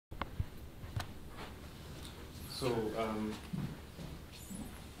So,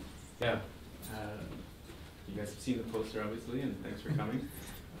 yeah, you guys have seen the poster, obviously, and thanks for coming.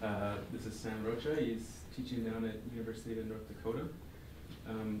 This is Sam Rocha. He's teaching down at University of North Dakota.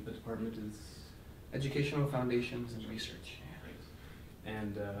 The department is Educational Foundations and Research.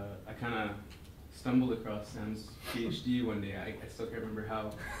 And I kind of stumbled across Sam's PhD one day. I still can't remember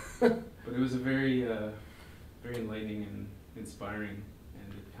how, but it was a very, very enlightening and inspiring,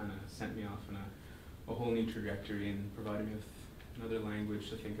 and it kind of sent me off in a whole new trajectory and provided me with another language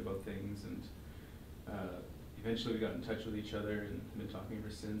to think about things. And eventually we got in touch with each other and been talking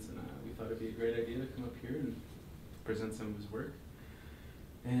ever since, and we thought it'd be a great idea to come up here and present some of his work.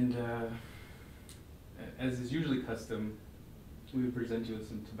 And as is usually custom, we would present you with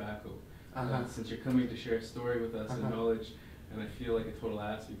some tobacco. Since you're coming to share a story with us and knowledge, and I feel like a total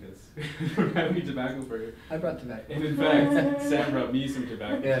ass because we're having tobacco for you. I brought tobacco. And in fact, Sam brought me some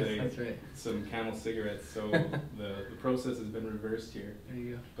tobacco today. Yes, that's right. Some Camel cigarettes, so the process has been reversed here. There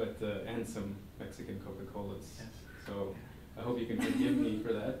you go. But and some Mexican Coca-Colas. Yes. So I hope you can forgive me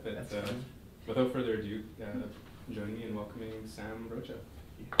for that. But without further ado, join me in welcoming Sam Rocha.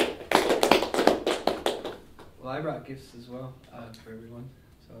 Well, I brought gifts as well for everyone.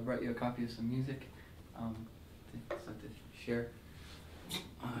 So I brought you a copy of some music to share.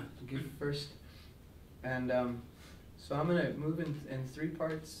 Gift first. And so I'm going to move in 3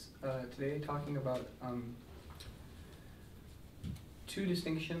 parts today, talking about 2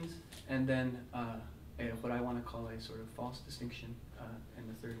 distinctions, and then what I want to call a sort of false distinction in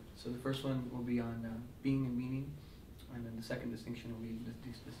the third. So the first one will be on being and meaning, and then the second distinction will be the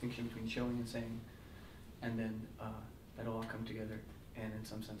distinction between showing and saying, and then that'll all come together, and in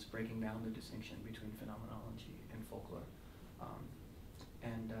some sense breaking down the distinction between phenomenology and folklore.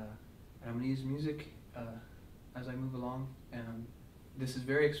 And I'm going to use music as I move along, and this is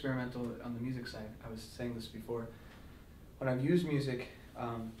very experimental on the music side. I was saying this before. When I've used music,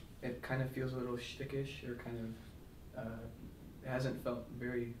 it kind of feels a little shtickish, or kind of it hasn't felt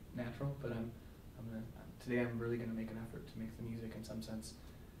very natural. But today I'm really going to make an effort to make the music in some sense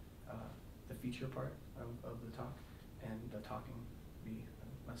the feature part of the talk, and the talking be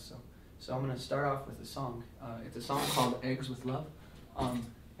less so. So I'm going to start off with a song. It's a song called Eggs with Love.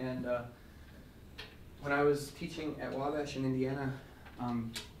 And when I was teaching at Wabash in Indiana,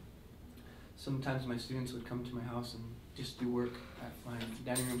 sometimes my students would come to my house and just do work at my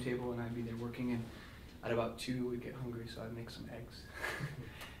dining room table, and I'd be there working, and at about 2 we'd get hungry, so I'd make some eggs.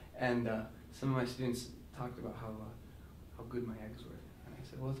 And some of my students talked about how good my eggs were. And I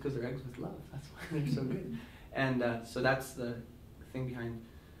said, well, it's because they're eggs with love. That's why they're so good. And so that's the thing behind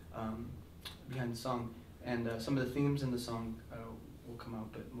the song. And some of the themes in the song will come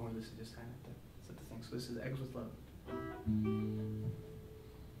out, but more this is just kind of to set the thing. So this is Eggs with Love.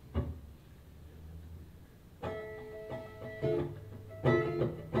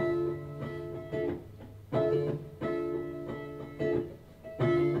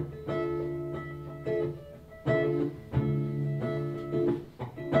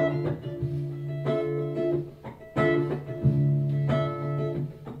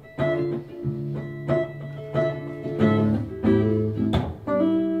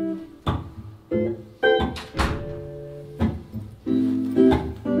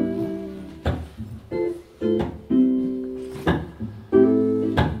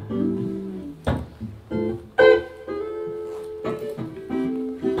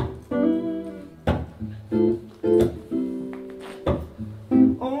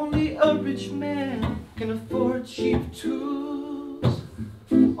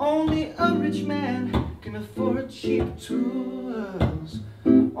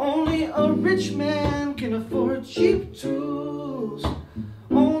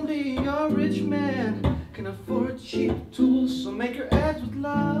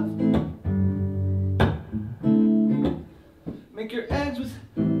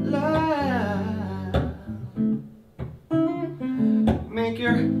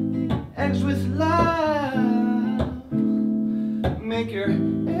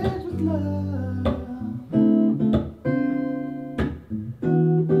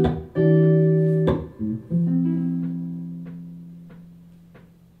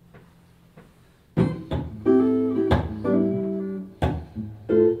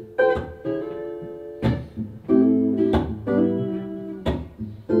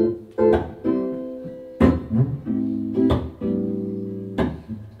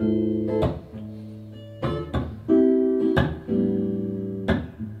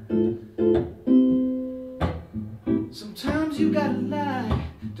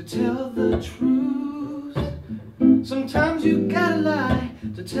 Sometimes you gotta lie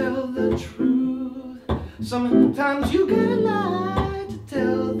to tell the truth. Sometimes you gotta lie to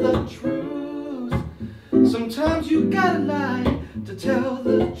tell the truth. Sometimes you gotta lie to tell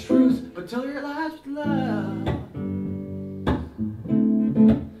the truth, but tell your lies with love.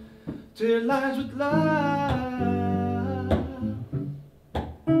 Tell your lies with love.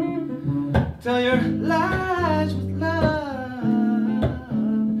 Tell your lies with love.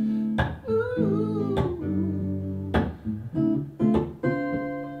 Ooh.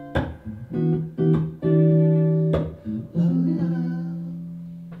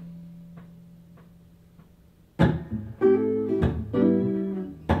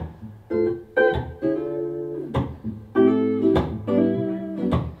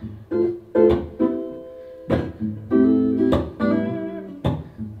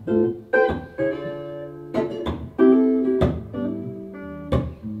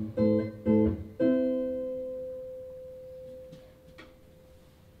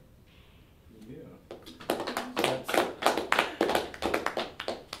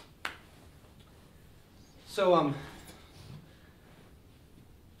 So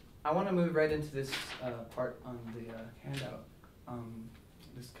I want to move right into this part on the handout.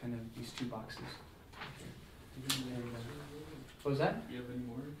 This kind of these two boxes. And, what was that? Do you have any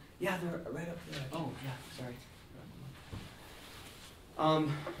more? Yeah, they're right up there. Oh, yeah. Sorry.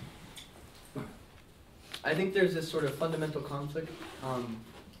 I think there's this sort of fundamental conflict. I'm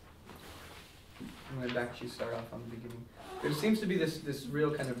going to actually start off on the beginning. There seems to be this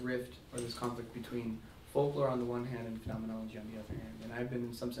real kind of rift or this conflict between folklore on the one hand and phenomenology on the other hand. And I've been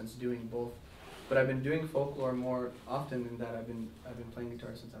in some sense doing both, but I've been doing folklore more often than that. I've been playing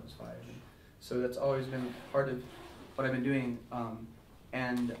guitar since I was 5, and so that's always been part of what I've been doing.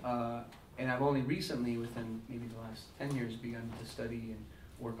 And I've only recently, within maybe the last 10 years, begun to study and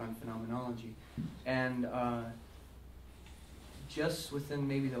work on phenomenology. And just within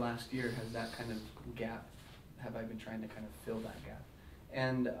maybe the last year has that kind of gap, have I been trying to kind of fill that gap.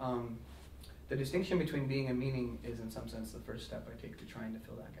 And the distinction between being and meaning is in some sense the first step I take to trying to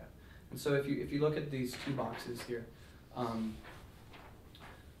fill that gap. And so if you look at these two boxes here,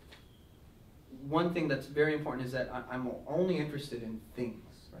 one thing that's very important is that I'm only interested in things,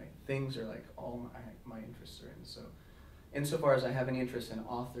 right? Things are like all my interests are in. So insofar as I have any interest in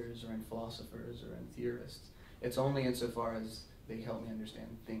authors or in philosophers or in theorists, it's only insofar as they help me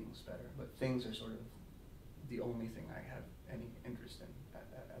understand things better. But things are sort of the only thing I have any interest in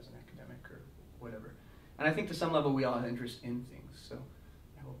as an academic or whatever. And I think to some level we all have interest in things. So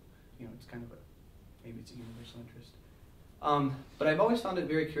I hope, it's kind of maybe it's a universal interest. But I've always found it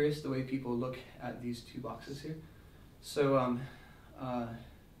very curious the way people look at these two boxes here. So when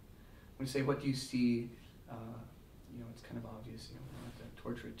you say, what do you see, it's kind of obvious, you don't have to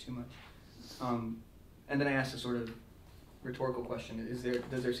torture it too much. And then I asked a sort of rhetorical question,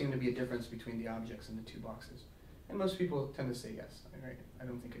 does there seem to be a difference between the objects in the two boxes? And most people tend to say yes. Right? I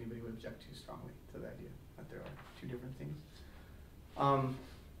don't think anybody would object too strongly to the idea that there are two different things.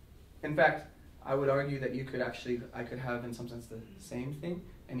 In fact, I would argue that I could have in some sense the same thing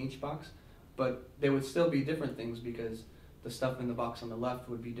in each box, but they would still be different things because the stuff in the box on the left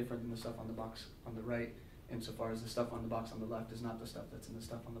would be different than the stuff on the box on the right, insofar as the stuff on the box on the left is not the stuff that's in the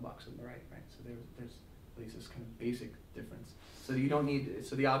stuff on the box on the right, right? So there's at least this kind of basic difference. So you don't need,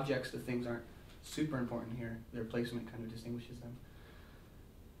 so the objects, the things aren't super important here. Their placement kind of distinguishes them.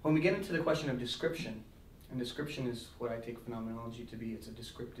 When we get into the question of description, and description is what I take phenomenology to be, it's a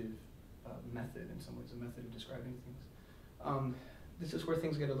descriptive method in some ways, a method of describing things. This is where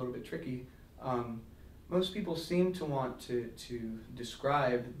things get a little bit tricky. Most people seem to want to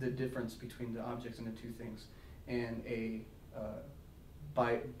describe the difference between the objects and the two things, and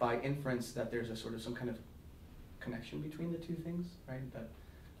by inference that there's a sort of some kind of connection between the two things, right? That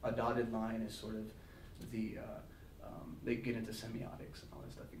a dotted line is sort of the they get into semiotics and all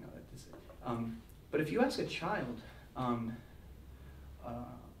that stuff, that this. But if you ask a child,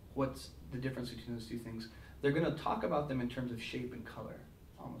 what's the difference between those two things, they're going to talk about them in terms of shape and color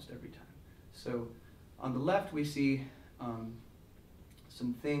almost every time. So on the left we see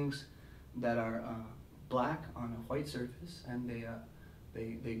some things that are black on a white surface, and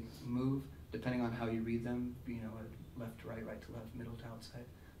they move depending on how you read them, left to right, right to left, middle to outside.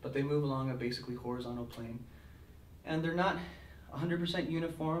 But they move along a basically horizontal plane, and they're not 100%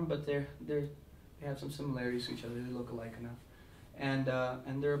 uniform, but they have some similarities to each other. They look alike enough, and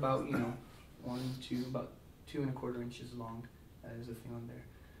they're about about 2¼ inches long. That is the thing on there,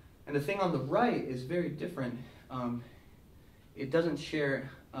 and the thing on the right is very different. It doesn't share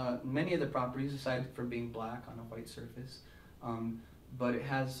many of the properties aside from being black on a white surface, but it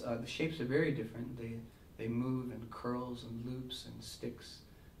has the shapes are very different. They move in curls and loops and sticks,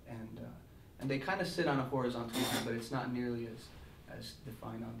 And they kind of sit on a horizontal line, but it's not nearly as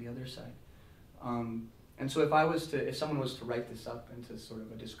defined on the other side. And so if someone was to write this up into sort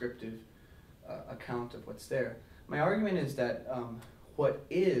of a descriptive account of what's there, my argument is that what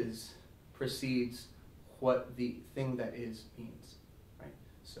is precedes what the thing that is means, right?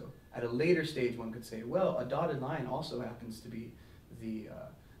 So at a later stage, one could say, well, a dotted line also happens to be the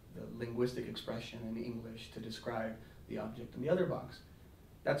linguistic expression in English to describe the object in the other box.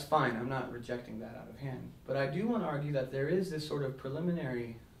 That's fine, I'm not rejecting that out of hand. But I do want to argue that there is this sort of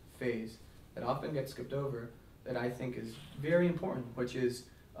preliminary phase that often gets skipped over that I think is very important, which is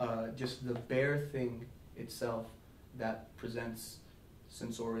just the bare thing itself that presents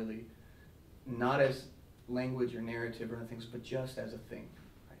sensorially, not as language or narrative or other things, but just as a thing,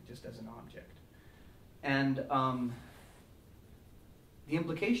 right? Just as an object. And the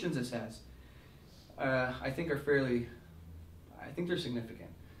implications this has, I think they're significant,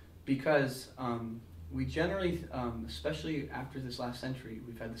 because we generally, especially after this last century,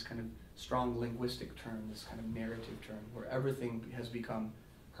 we've had this kind of strong linguistic turn, this kind of narrative turn, where everything has become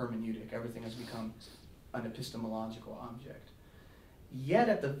hermeneutic, everything has become an epistemological object. Yet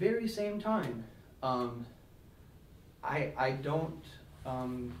at the very same time, I don't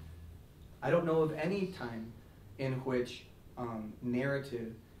know of any time in which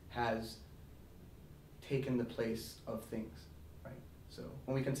narrative has taken the place of things, right? So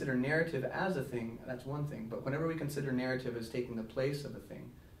when we consider narrative as a thing, that's one thing, but whenever we consider narrative as taking the place of a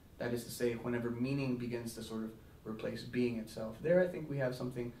thing, that is to say, whenever meaning begins to sort of replace being itself, there I think we have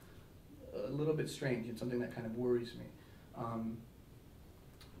something a little bit strange and something that kind of worries me.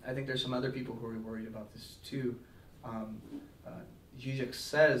 I think there's some other people who are worried about this too. Zizek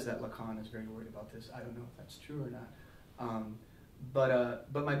says that Lacan is very worried about this. I don't know if that's true or not.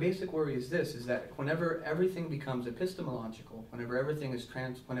 But my basic worry is this, is that whenever everything becomes epistemological, whenever everything is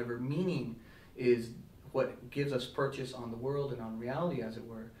whenever meaning is what gives us purchase on the world and on reality, as it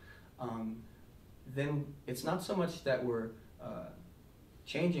were, then it's not so much that we're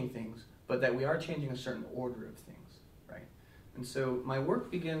changing things, but that we are changing a certain order of things, right? And so my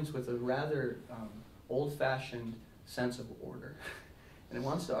work begins with a rather old-fashioned sense of order. And it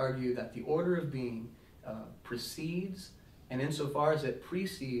wants to argue that the order of being precedes, and insofar as it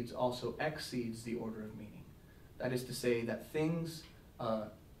precedes, also exceeds the order of meaning. That is to say that things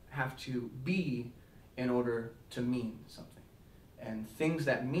have to be in order to mean something. And things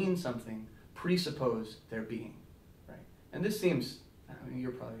that mean something presuppose their being, right? And this seems, I mean,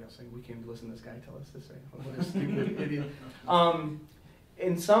 you're probably also saying, we came to listen to this guy tell us this, right? What a stupid idiot.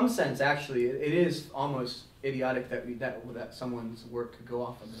 In some sense, actually, it is almost idiotic that someone's work could go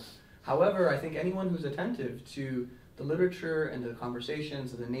off of this. However, I think anyone who's attentive to the literature and the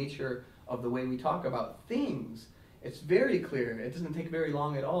conversations and the nature of the way we talk about things, it's very clear, it doesn't take very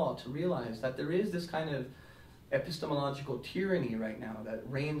long at all to realize that there is this kind of epistemological tyranny right now that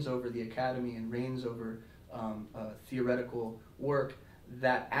reigns over the academy and reigns over theoretical work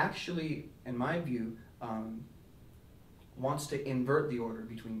that actually, in my view, wants to invert the order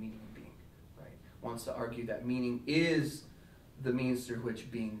between meaning and being, right? Wants to argue that meaning is the means through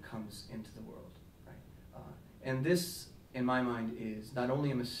which being comes into the world, right? And this, in my mind, is not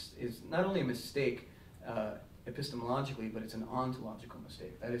only a mistake epistemologically, but it's an ontological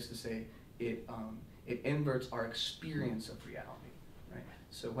mistake. That is to say, it inverts our experience of reality, right?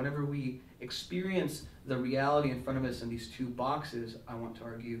 So whenever we experience the reality in front of us in these two boxes, I want to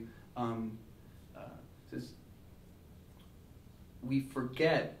argue, we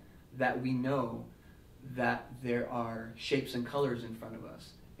forget that we know that there are shapes and colors in front of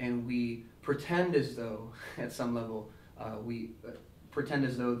us, and we pretend as though, at some level, pretend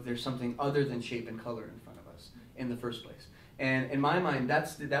as though there's something other than shape and color in front of us in the first place. And in my mind,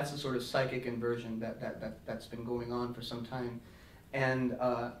 that's the sort of psychic inversion that's been going on for some time. And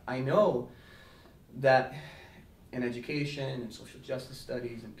I know that in education and social justice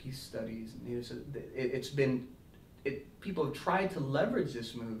studies and peace studies, and people have tried to leverage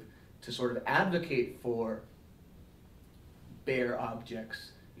this move to sort of advocate for bare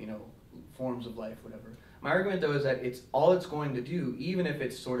objects, forms of life, whatever. My argument, though, is that all it's going to do, even if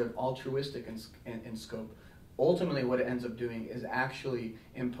it's sort of altruistic in scope, ultimately what it ends up doing is actually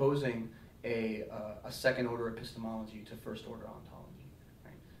imposing a second-order epistemology to first-order ontology.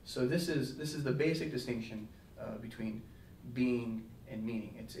 Right? So this is the basic distinction between being and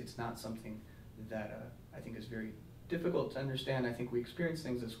meaning. It's not something that I think is very difficult to understand. I think we experience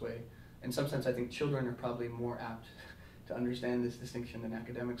things this way. In some sense, I think children are probably more apt to understand this distinction than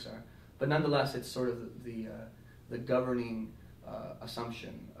academics are. But nonetheless, it's sort of the governing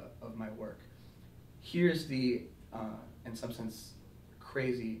assumption of my work. Here's the, in some sense,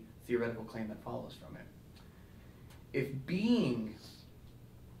 crazy theoretical claim that follows from it. If being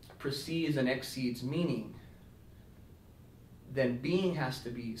precedes and exceeds meaning, then being has to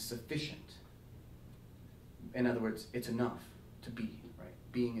be sufficient. In other words, it's enough to be, right?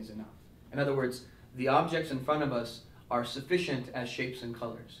 Being is enough. In other words, the objects in front of us are sufficient as shapes and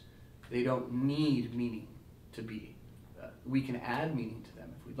colors. They don't need meaning to be. We can add meaning to them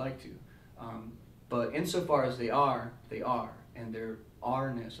if we'd like to. But insofar as they are, and their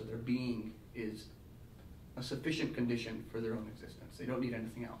are-ness or their being is a sufficient condition for their own existence. They don't need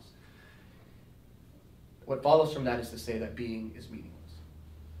anything else. What follows from that is to say that being is meaningless.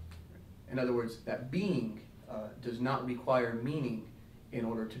 In other words, that being does not require meaning in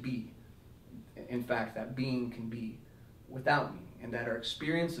order to be. In fact, that being can be without meaning, and that our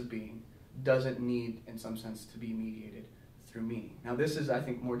experience of being doesn't need, in some sense, to be mediated through meaning. Now, this is, I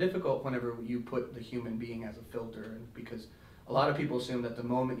think, more difficult whenever you put the human being as a filter, because a lot of people assume that the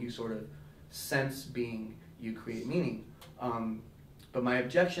moment you sort of sense being, you create meaning. But my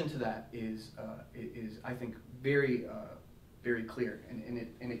objection to that is I think, very clear,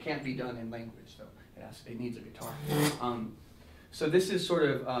 and it can't be done in language, so it needs a guitar. So this is sort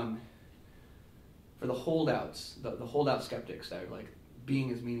of for the holdouts, the holdout skeptics that are like,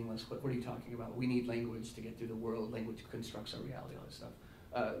 being is meaningless. What are you talking about? We need language to get through the world. Language constructs our reality, all this stuff.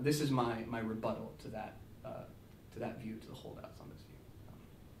 This is my rebuttal to that view, to the holdouts on this view.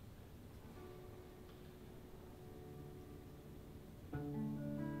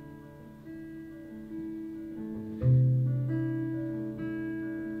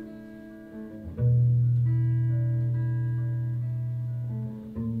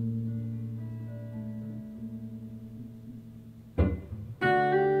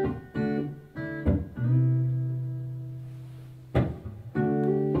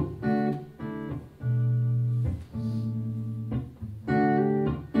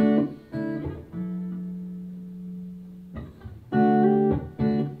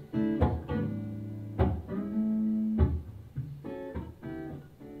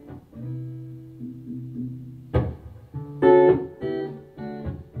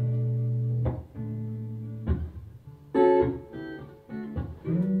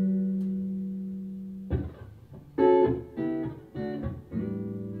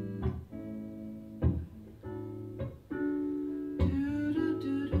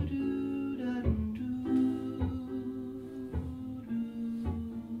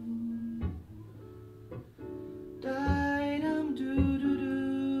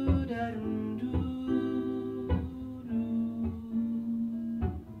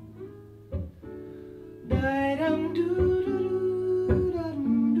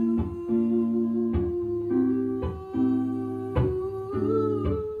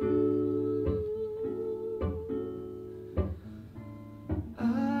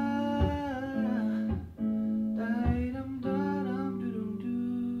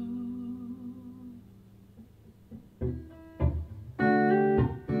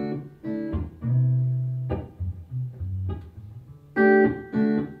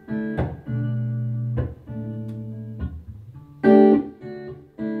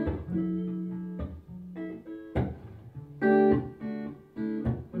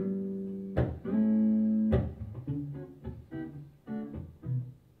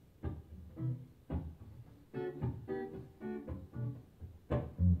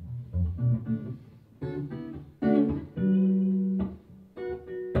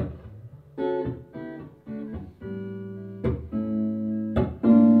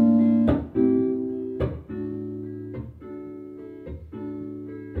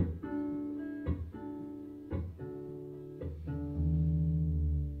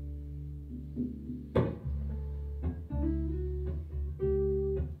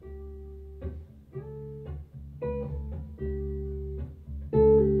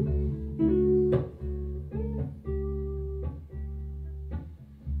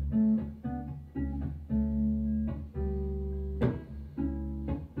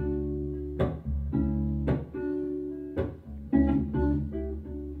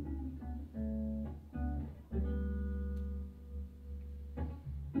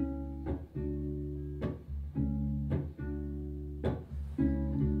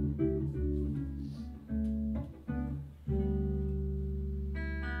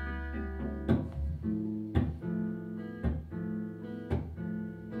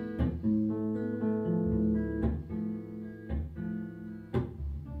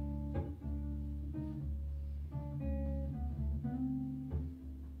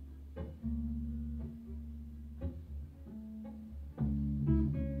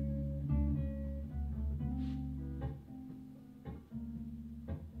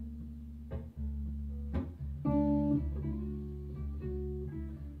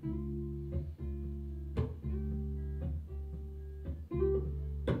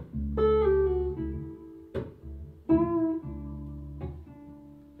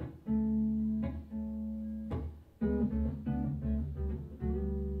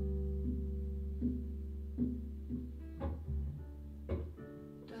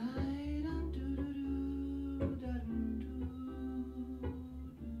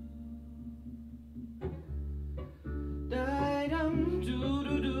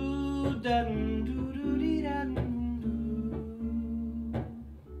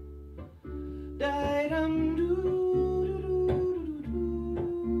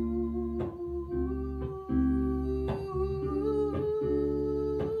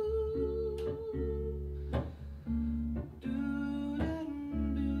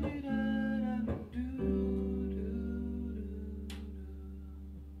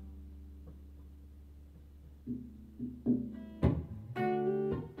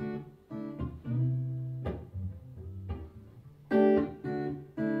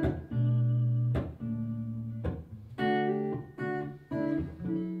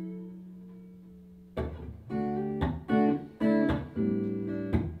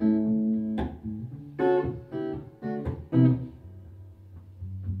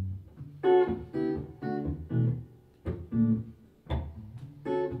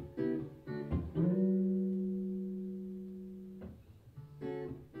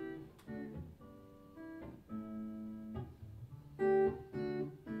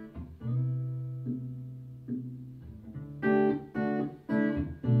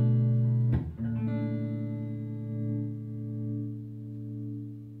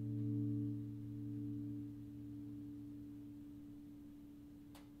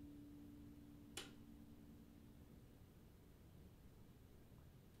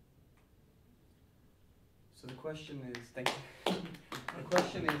 So the question is, thank you. The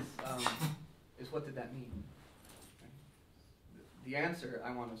question is what did that mean? The answer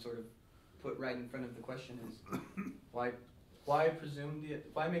I want to sort of put right in front of the question is why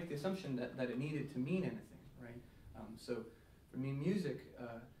make the assumption that it needed to mean anything, right? So for me, music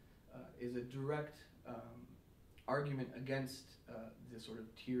is a direct argument against the sort of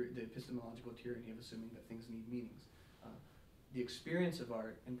the epistemological tyranny of assuming that things need meanings. The experience of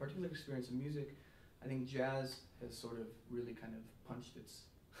art, in particular experience of music, I think jazz has sort of really kind of punched its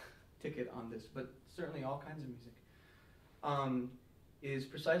ticket on this, but certainly all kinds of music, is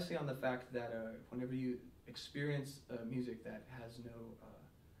precisely on the fact that whenever you experience music that has no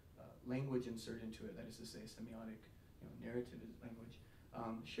language inserted into it, that is to say semiotic, narrative language,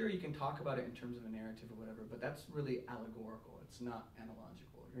 sure you can talk about it in terms of a narrative or whatever, but that's really allegorical, it's not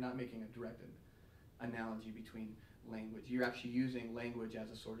analogical. You're not making a direct analogy between language. You're actually using language as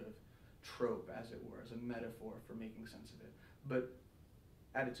a sort of trope, as it were, as a metaphor for making sense of it. But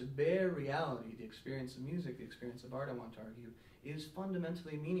at its bare reality, the experience of music, the experience of art, I want to argue, is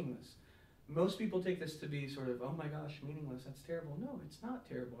fundamentally meaningless. Most people take this to be sort of, oh my gosh, meaningless, that's terrible. No, it's not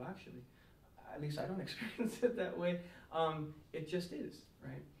terrible, actually. At least I don't experience it that way. It just is,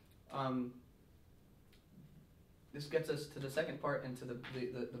 right? This gets us to the second part and to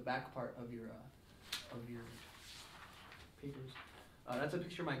the back part of your papers. That's a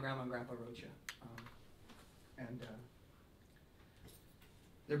picture of my grandma and grandpa Rocha, and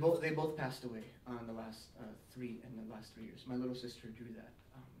they both passed away in the last 3 years. My little sister drew that.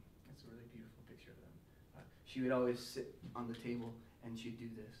 It's a really beautiful picture of them. She would always sit on the table and she'd do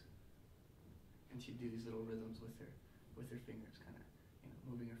this, and she'd do these little rhythms with her fingers, kind of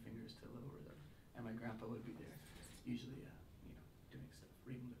moving her fingers to a little rhythm. And my grandpa would be there, usually doing stuff,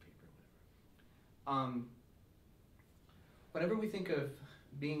 reading the paper, whatever. Whenever we think of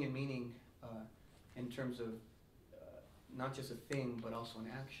being and meaning in terms of not just a thing, but also an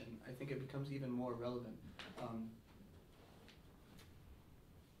action, I think it becomes even more relevant.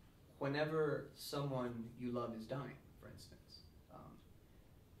 Whenever someone you love is dying, for instance,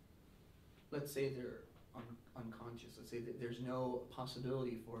 let's say they're unconscious, let's say that there's no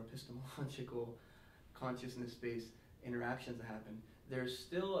possibility for epistemological consciousness-based interactions to happen, there's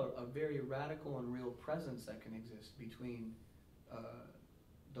still a very radical and real presence that can exist between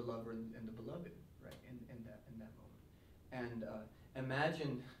the lover and the beloved, right? In that moment. And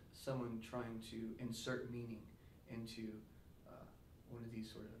imagine someone trying to insert meaning into one of these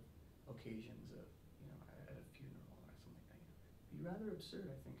sort of occasions of, at a funeral or something like that. It'd be rather absurd,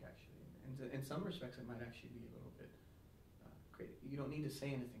 I think, actually. And in some respects, it might actually be a little bit great. You don't need to say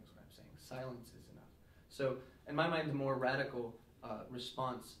anything, is what I'm saying. Silence is enough. So, in my mind, the more radical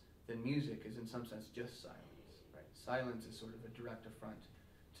response than music is, in some sense, just silence. Right? Silence is sort of a direct affront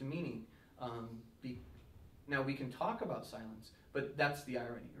to meaning. Now, we can talk about silence, but that's the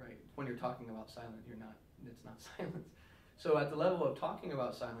irony, right? When you're talking about silence, it's not silence. So at the level of talking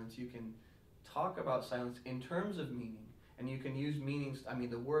about silence, you can talk about silence in terms of meaning, and you can use meanings. I mean,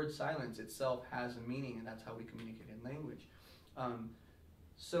 the word silence itself has a meaning, and that's how we communicate in language.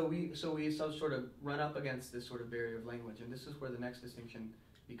 So we sort of run up against this sort of barrier of language, and this is where the next distinction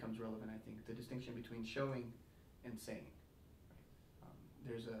becomes relevant, I think, the distinction between showing and saying. Right?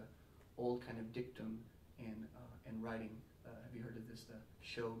 There's a old kind of dictum in writing. Have you heard of this? The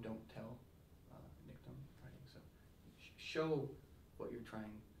show, don't tell dictum writing. So show what you're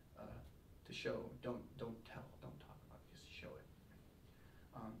trying to show. Don't tell. Don't talk about it. Just show it.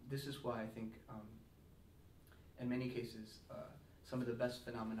 This is why I think, in many cases, some of the best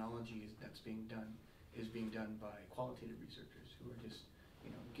phenomenology that's being done is being done by qualitative researchers who are just,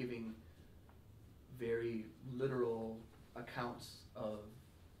 giving very literal accounts of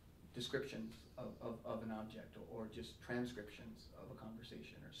descriptions of an object, or just transcriptions of a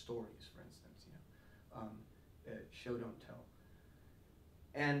conversation, or stories, for instance. Show, don't tell.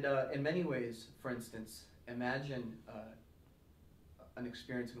 And in many ways, for instance, imagine an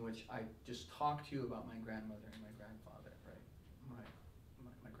experience in which I just talk to you about my grandmother and my grandfather, right?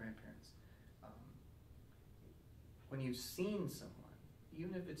 My grandparents. When you've seen someone,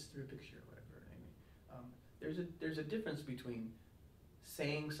 even if it's through a picture or whatever, there's a difference between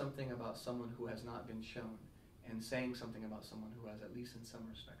saying something about someone who has not been shown and saying something about someone who has, at least in some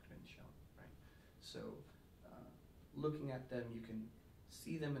respect, been shown, right? So looking at them, you can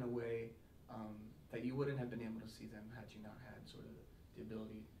see them in a way that you wouldn't have been able to see them had you not had sort of the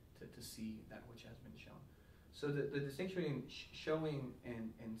ability to see that which has been shown. So the distinction between showing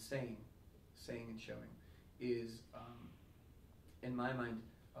and saying and showing is, in my mind,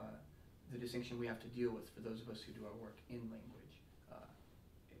 the distinction we have to deal with for those of us who do our work in language.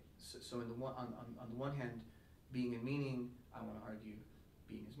 So on the one hand, being and meaning, I want to argue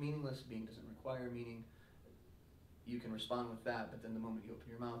being is meaningless, being doesn't require meaning. You can respond with that, but then the moment you open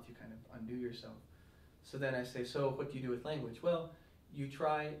your mouth, you kind of undo yourself. So then I say, so what do you do with language? Well, you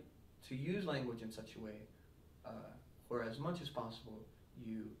try to use language in such a way where, as much as possible,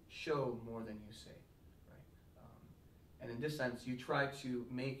 you show more than you say, right? And in this sense, you try to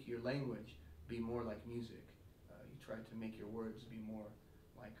make your language be more like music. You try to make your words be more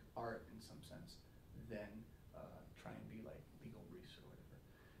like art in some sense than try and be like legal briefs or whatever.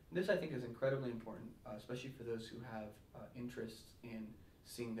 And this, I think, is incredibly important, especially for those who have interests in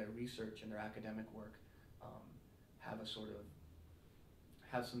seeing their research and their academic work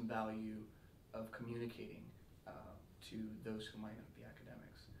have some value of communicating to those who might not be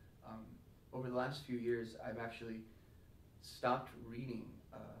academics. Over the last few years, I've actually stopped reading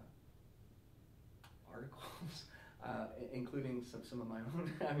articles, including some of my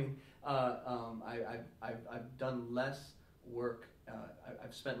own. I mean, I've done less work.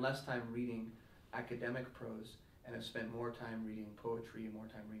 I've spent less time reading academic prose, and I've spent more time reading poetry, more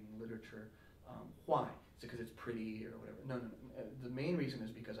time reading literature. Why? Is it because it's pretty or whatever? No. The main reason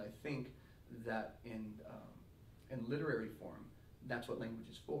is because I think that in literary form, that's what language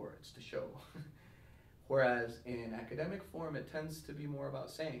is for. It's to show. Whereas in academic form, it tends to be more about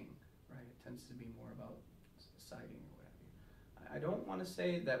saying, right? It tends to be more about citing or what have you. I don't want to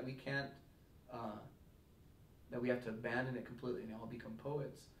say that we can't, that we have to abandon it completely and all become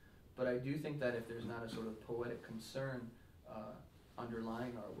poets, but I do think that if there's not a sort of poetic concern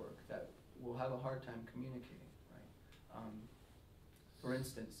underlying our work, that we'll have a hard time communicating, right? For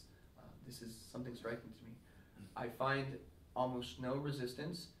instance, this is something striking to me. I find almost no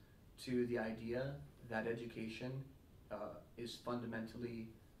resistance to the idea that education is fundamentally,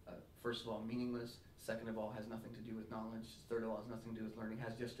 first of all, meaningless, second of all, has nothing to do with knowledge, third of all, has nothing to do with learning,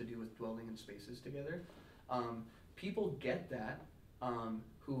 has just to do with dwelling in spaces together. People get that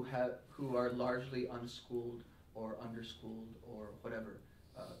who are largely unschooled or underschooled or whatever.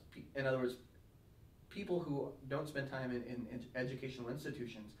 In other words, people who don't spend time in educational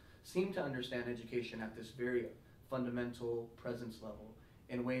institutions seem to understand education at this very fundamental presence level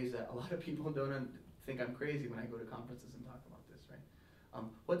in ways that a lot of people don't think I'm crazy when I go to conferences and talk about this, right?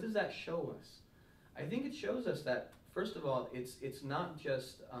 What does that show us? I think it shows us that, first of all, it's not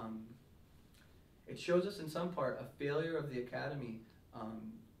just, it shows us in some part a failure of the academy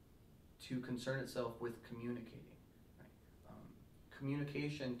to concern itself with communicating. Right?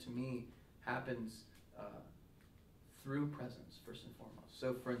 Communication, to me, happens through presence, first and foremost.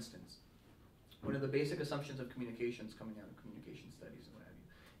 So, for instance, one of the basic assumptions of communications coming out of communication studies and what have you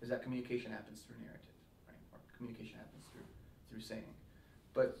is that communication happens through narrative, right? Or communication happens through saying.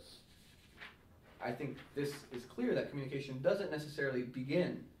 But I think this is clear that communication doesn't necessarily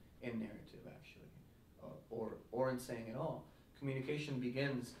begin in narrative, actually, or in saying at all. Communication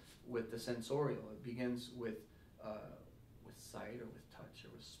begins with the sensorial. It begins with sight or with touch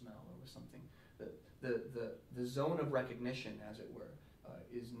or with smell or with something. The zone of recognition, as it were,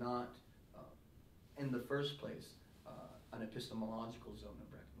 is not in the first place an epistemological zone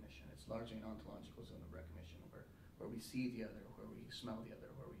of recognition. It's largely an ontological zone of recognition where we see the other, where we smell the other,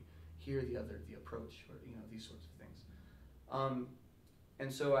 where we hear the other, the approach, or these sorts of things.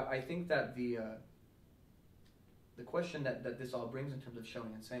 And so I think that the question that this all brings in terms of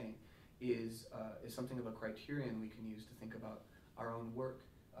showing and saying is something of a criterion we can use to think about our own work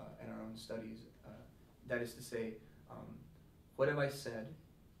and our own studies. That is to say, what have I said?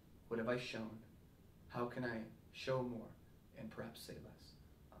 What have I shown? How can I show more and perhaps say less?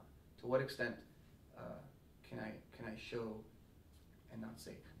 To what extent can I show and not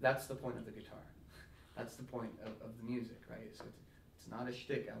say? That's the point of the guitar. That's the point of the music, right? So it's not a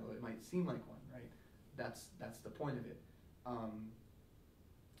shtick, although it might seem like one, right? That's the point of it.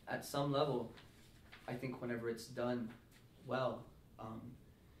 At some level, I think whenever it's done well,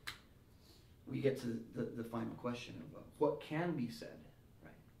 we get to the final question of what can be said,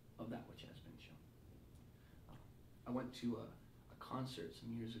 right, of that which has been shown. I went to a concert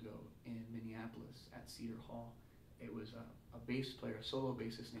some years ago in Minneapolis at Cedar Hall. It was a bass player, a solo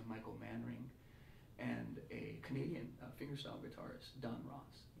bassist named Michael Manring, and a Canadian fingerstyle guitarist, Don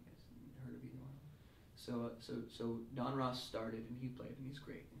Ross. You guys heard of either one of them? So Don Ross started, and he played, and he's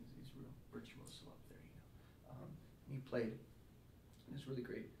great. He's real virtuoso up there, you know. And he played, and it was really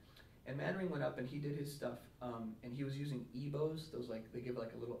great. And Manring went up and he did his stuff, and he was using ebows. Those they give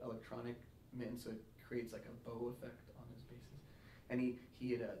like a little electronic mint, so it creates like a bow effect on his basses. And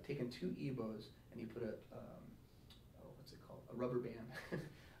he had taken two ebows and he put a rubber band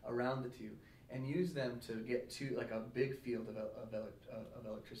around the two, and used them to get to like a big field of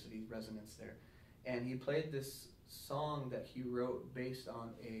electricity resonance there. And he played this song that he wrote based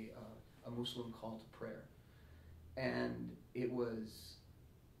on a Muslim call to prayer, and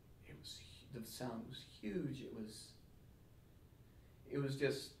the sound was huge. It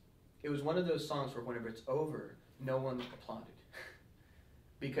was one of those songs where whenever it's over, no one applauded,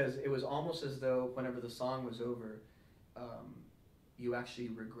 because it was almost as though whenever the song was over, you actually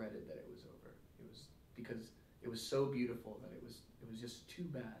regretted that it was over. It was because it was so beautiful that it was just too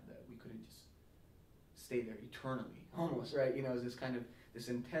bad that we couldn't just stay there eternally, almost, right? You know, it was this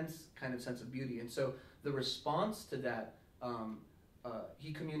intense kind of sense of beauty. And so the response to that,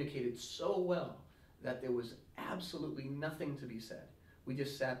 he communicated so well that there was absolutely nothing to be said. We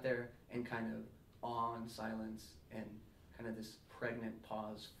just sat there and kind of awe and silence and kind of this pregnant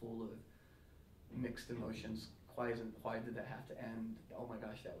pause full of mixed emotions. Why did that have to end? Oh my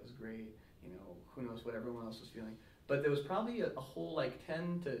gosh, that was great. You know, who knows what everyone else was feeling. But there was probably a whole like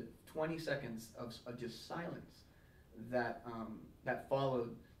 10 to 20 seconds of just silence that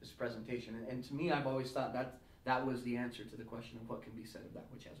followed this presentation. And to me, I've always thought that was the answer to the question of what can be said of that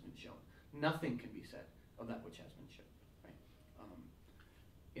which has been shown. Nothing can be said of that which has been shown. Right?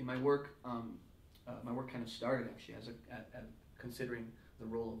 In my work kind of started actually as considering the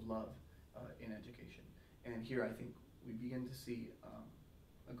role of love in education. And here I think we begin to see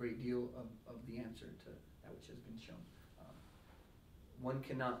a great deal of the answer to that which has been shown. One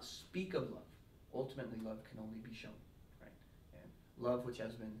cannot speak of love. Ultimately, love can only be shown. Right? And love which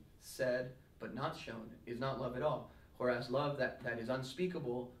has been said but not shown is not love at all. Whereas love that is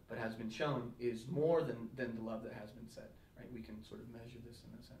unspeakable but has been shown is more than the love that has been said. Right? We can sort of measure this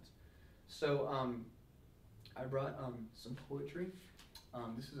in a sense. So I brought some poetry.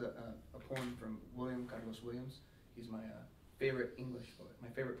 This is a poem from William Carlos Williams. He's my favorite English poet. My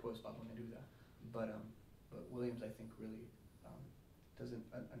favorite poet is Pablo Neruda, but Williams I think really does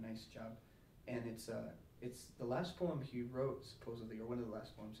a nice job. And it's the last poem he wrote supposedly, or one of the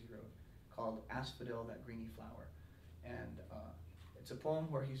last poems he wrote, called "Asphodel, That Greeny Flower," and it's a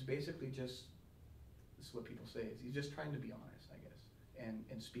poem where he's basically just, this is what people say, is he's just trying to be honest, I guess,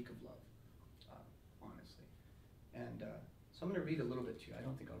 and speak of love, honestly. And so I'm going to read a little bit to you. I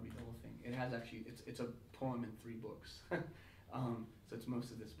don't think I'll read the whole thing. It has actually, it's a poem in 3 books. So it's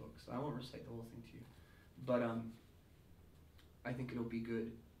most of this book. So I won't recite the whole thing to you. But I think it'll be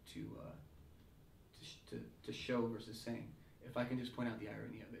good to show versus saying. If I can just point out the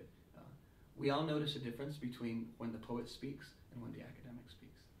irony of it. We all notice a difference between when the poet speaks and when the academic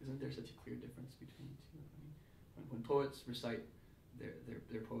speaks. Isn't there such a clear difference between the two? I mean, when poets recite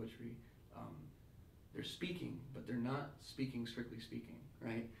their poetry, they're speaking, but they're not speaking strictly speaking,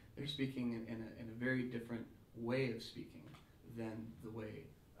 right? They're speaking in a very different way of speaking than the way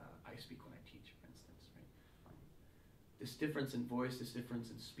I speak when I teach, for instance, right? This difference in voice, this difference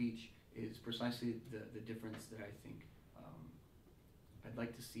in speech is precisely the difference that I think I'd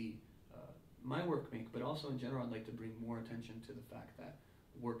like to see my work make, but also in general I'd like to bring more attention to the fact that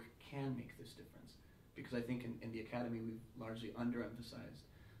work can make this difference. Because I think in the academy we've largely underemphasized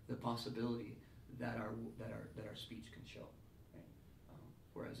the possibility that our speech can show, right?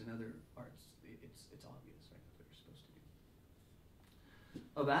 Whereas in other arts, it's obvious, right? That's what you're supposed to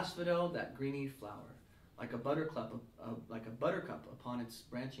do. Of asphodel, that greeny flower, like a buttercup upon its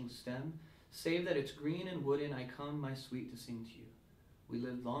branching stem, Save that it's green and wooden, I come, my sweet, to sing to you. We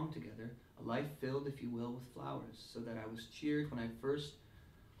lived long together, a life filled, if you will, with flowers, so that I was cheered when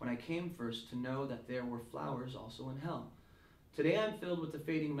I came first to know that there were flowers also in hell. Today I'm filled with the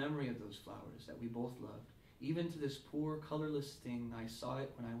fading memory of those flowers that we both loved. Even to this poor, colorless thing, I saw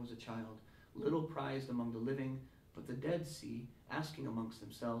it when I was a child, little prized among the living, but the dead see, asking amongst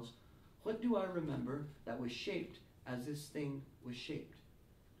themselves, what do I remember that was shaped as this thing was shaped?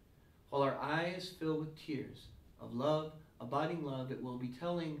 While our eyes fill with tears of love, abiding love, it will be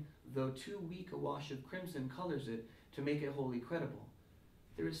telling, though too weak a wash of crimson colors it to make it wholly credible.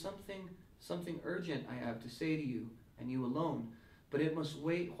 There is something urgent I have to say to you, and you alone, but it must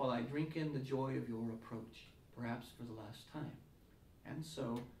wait while I drink in the joy of your approach, perhaps for the last time. And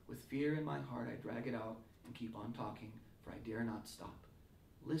so, with fear in my heart, I drag it out and keep on talking, for I dare not stop.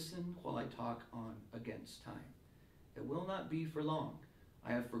 Listen while I talk on against time. It will not be for long.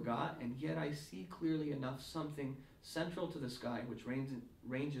 I have forgot, and yet I see clearly enough something central to the sky which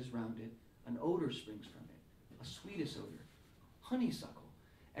ranges round it. An odor springs from it, a sweetest odor, honeysuckle.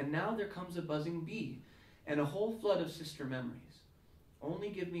 And now there comes a buzzing bee, and a whole flood of sister memories. Only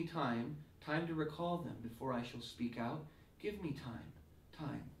give me time to recall them before I shall speak out. Give me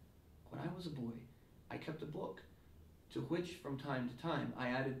time. When I was a boy, I kept a book, to which from time to time I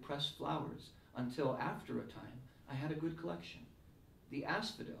added pressed flowers, until after a time I had a good collection. The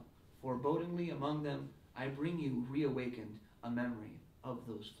asphodel, forebodingly among them, I bring you reawakened a memory of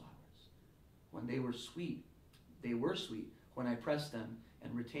those flowers. When they were sweet when I pressed them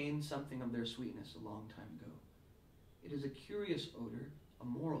and retained something of their sweetness a long time ago. It is a curious odor, a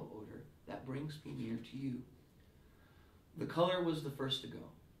moral odor, that brings me near to you. The color was the first to go.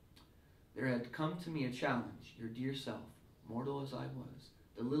 There had come to me a challenge, your dear self, mortal as I was,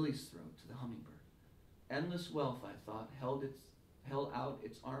 the lily's throat to the hummingbird. Endless wealth, I thought, held out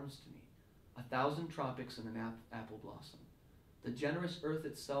its arms to me, 1,000 tropics and an apple blossom. The generous earth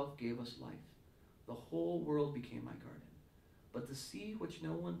itself gave us life. The whole world became my garden. But the sea which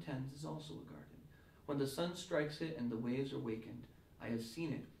no one tends is also a garden. When the sun strikes it and the waves are wakened, I have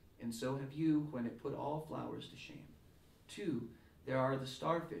seen it, and so have you when it put all flowers to shame. 2, there are the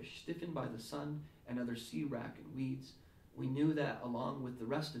starfish, stiffened by the sun and other sea wrack and weeds. We knew that along with the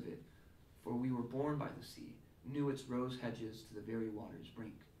rest of it, for we were born by the sea, knew its rose hedges to the very water's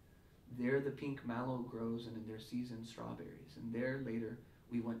brink. There the pink mallow grows, and in their season strawberries, and there later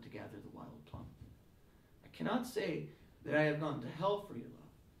we went to gather the wild plum. I cannot say that I have gone to hell for your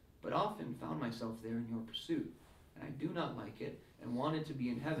love, but often found myself there in your pursuit, and I do not like it, and wanted to be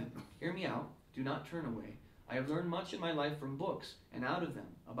in heaven. Hear me out, do not turn away. I have learned much in my life from books, and out of them,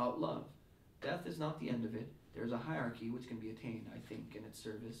 about love. Death is not the end of it. There is a hierarchy which can be attained, I think, in its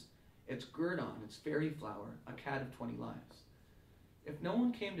service. Its guerdon, its fairy flower, a cat of 20 lives. If no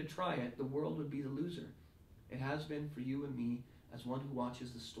one came to try it, the world would be the loser. It has been for you and me, as one who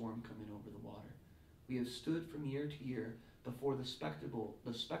watches the storm come in over the water. We have stood from year to year before the spectacle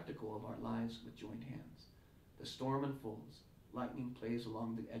of our lives with joined hands. The storm unfolds. Lightning plays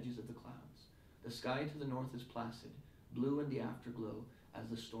along the edges of the clouds. The sky to the north is placid, blue in the afterglow as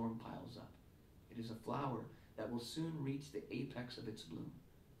the storm piles up. It is a flower that will soon reach the apex of its bloom.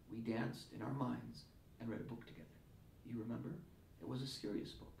 We danced in our minds and read a book together. You remember? It was a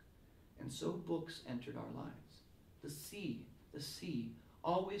serious book. And so books entered our lives. The sea.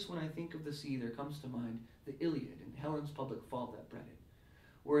 Always when I think of the sea, there comes to mind the Iliad and Helen's public fault that bred it.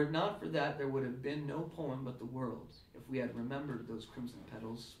 Were it not for that, there would have been no poem but the world, if we had remembered those crimson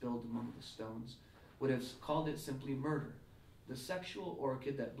petals spilled among the stones, would have called it simply murder. The sexual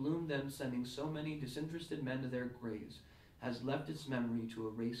orchid that bloomed then, sending so many disinterested men to their graves, has left its memory to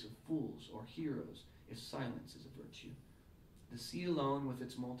a race of fools or heroes if silence is a virtue. The sea alone, with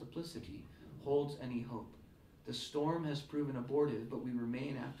its multiplicity, holds any hope. The storm has proven abortive, but we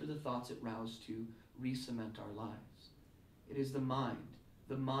remain after the thoughts it roused to re-cement our lives. It is the mind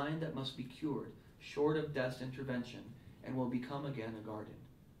that must be cured, short of death's intervention, and will become again a garden.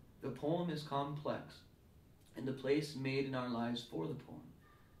 The poem is complex, and the place made in our lives for the poem.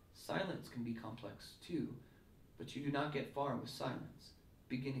 Silence can be complex too, but you do not get far with silence.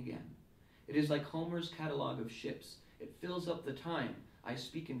 Begin again. It is like Homer's catalogue of ships. It fills up the time. I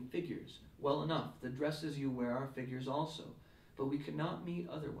speak in figures. Well enough, the dresses you wear are figures also, but we cannot meet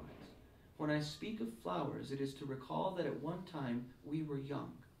otherwise. When I speak of flowers, it is to recall that at one time we were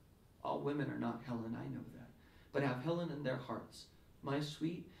young. All women are not Helen, I know that, but have Helen in their hearts. My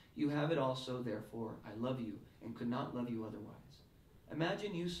sweet, you have it also, therefore I love you and could not love you otherwise.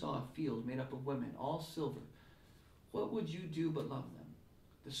 Imagine you saw a field made up of women, all silver. What would you do but love them?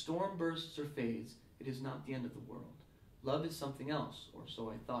 The storm bursts or fades. It is not the end of the world. Love is something else, or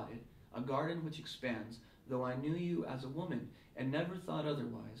so I thought it, a garden which expands, though I knew you as a woman, and never thought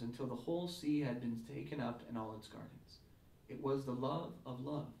otherwise, until the whole sea had been taken up and all its gardens. It was the love of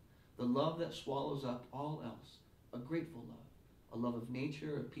love, the love that swallows up all else, a grateful love, a love of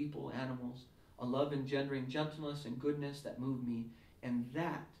nature, of people, animals, a love engendering gentleness and goodness that moved me, and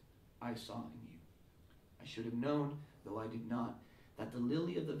that I saw in you. I should have known, though I did not, that the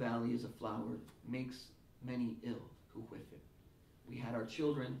lily of the valley is a flower makes many ill who whiff it. We had our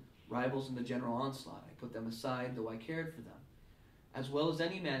children, rivals in the general onslaught. I put them aside, though I cared for them, as well as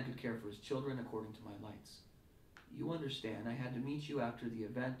any man could care for his children according to my lights. You understand, I had to meet you after the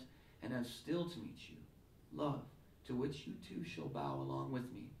event, and have still to meet you. Love, to which you too shall bow along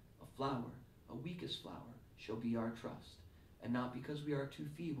with me, a flower, a weakest flower, shall be our trust, and not because we are too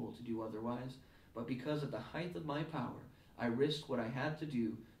feeble to do otherwise, but because at the height of my power I risked what I had to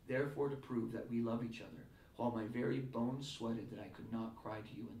do, therefore to prove that we love each other, while my very bones sweated that I could not cry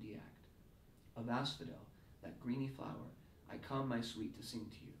to you in the act. Of asphodel, that greeny flower, I come, my sweet, to sing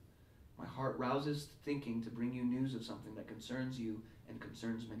to you. My heart rouses to thinking to bring you news of something that concerns you and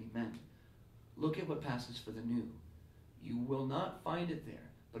concerns many men. Look at what passes for the new. You will not find it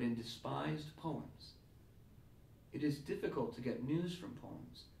there, but in despised poems. It is difficult to get news from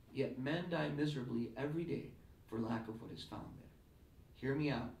poems, yet men die miserably every day for lack of what is found there. Hear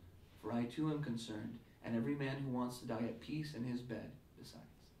me out, for I too am concerned, and every man who wants to die at peace in his bed besides.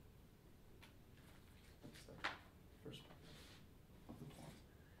 That's the first part of the poem.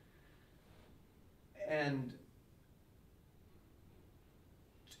 And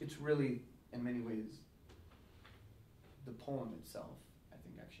it's really, in many ways, the poem itself, I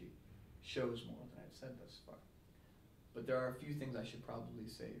think, actually shows more than I've said thus far. But there are a few things I should probably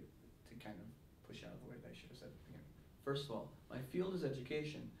say to kind of push out of the way that I should have said at the beginning. First of all, my field is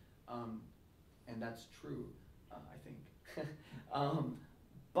education, and that's true, I think.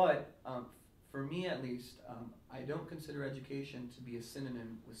 But for me, at least, I don't consider education to be a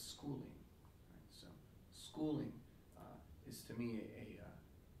synonym with schooling. Right? So schooling is to me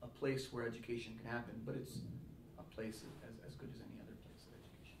a place where education can happen, but it's a place as good as any other place that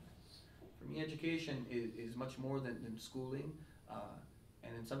education has. For me, education is much more than schooling,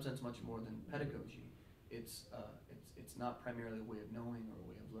 and in some sense much more than pedagogy. It's not primarily a way of knowing or a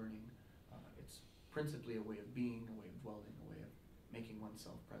way of learning. It's principally a way of being, a way of dwelling, a way of making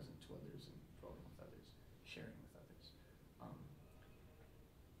oneself present to others and dwelling with others, sharing with others.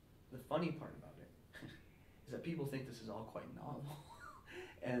 The funny part about it is that people think this is all quite novel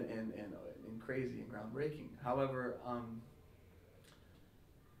and crazy and groundbreaking. However,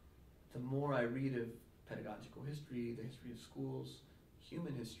 the more I read of pedagogical history, the history of schools,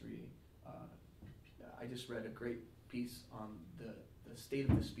 human history, I just read a great piece on the state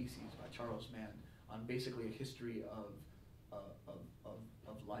of the species by Charles Mann, on basically a history of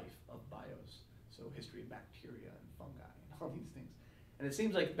life, of bios, so history of bacteria and fungi and all these things. And it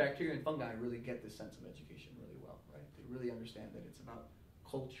seems like bacteria and fungi really get this sense of education really well, right? They really understand that it's about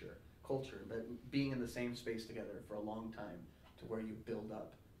culture, that being in the same space together for a long time to where you build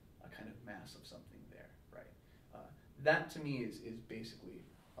up a kind of mass of something there, right? That to me is basically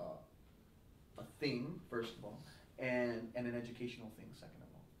a thing, first of all, and an educational thing, second of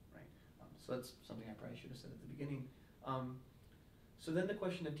all, right? So that's something I probably should have said at the beginning. So then the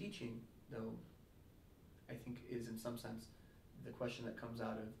question of teaching, though, I think is in some sense the question that comes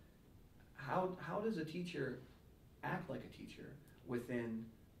out of how does a teacher act like a teacher within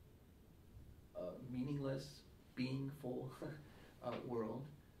a meaningless, beingful world,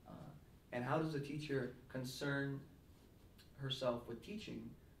 and how does a teacher concern herself with teaching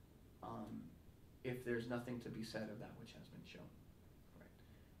if there's nothing to be said of that which has been shown, right?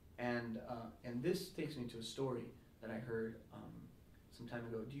 And this takes me to a story that I heard some time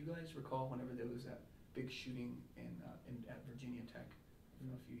ago. Do you guys recall whenever there was that big shooting at Virginia Tech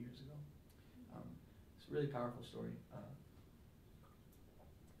a few years ago? It's a really powerful story.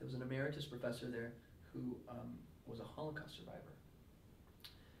 There was an emeritus professor there who was a Holocaust survivor,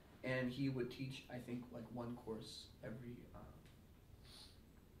 and he would teach, I think, like one course every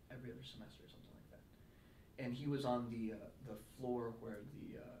other semester or something like that. And he was on the floor where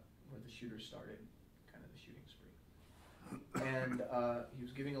the shooter started, kind of the shooting spree. And he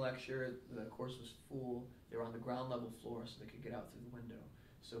was giving a lecture. The course was full. They were on the ground level floor, so they could get out through the window.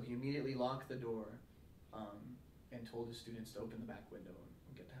 So he immediately locked the door and told his students to open the back window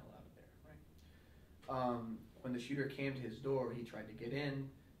and get the hell out of there. Right. When the shooter came to his door, he tried to get in,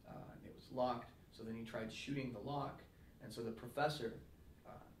 and it was locked. So then he tried shooting the lock, and so the professor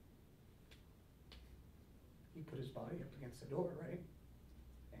he put his body up against the door, right,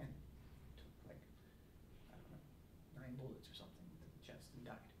 and took like, I don't know, 9 bullets or something to the chest and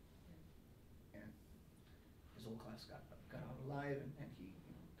died. his whole class got out alive, and he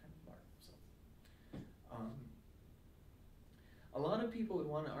kind of barked. So, a lot of people would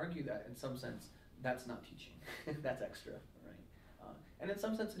want to argue that in some sense that's not teaching, that's extra, right? And in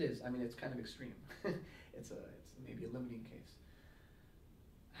some sense it is. I mean, it's kind of extreme. It's maybe a limiting case.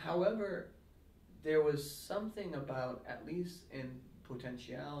 However, there was something about, at least in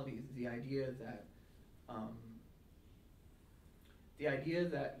potentiality, the idea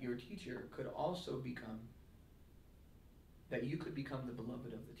that your teacher could also become, that you could become the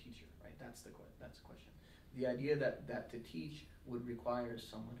beloved of the teacher, right? That's the question. The idea that to teach would require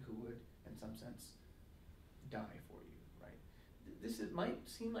someone who would, in some sense, die for you, right? Might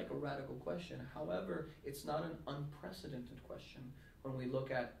seem like a radical question. However, it's not an unprecedented question when we look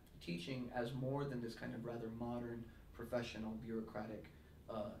at teaching as more than this kind of rather modern, professional, bureaucratic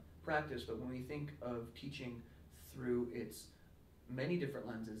practice. But when we think of teaching through its many different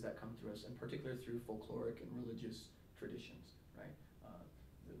lenses that come through us, in particular through folkloric and religious traditions, right?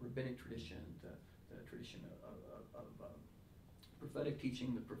 The rabbinic tradition, the tradition of prophetic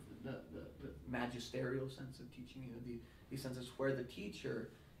teaching, the magisterial sense of teaching, these senses where the teacher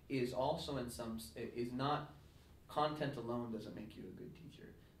is also is not content alone doesn't make you a good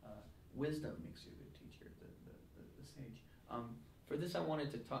teacher. Wisdom makes you a good teacher, the sage. For this, I wanted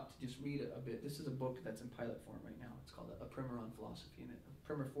to just read a bit. This is a book that's in pilot form right now. It's called A Primer on Philosophy, a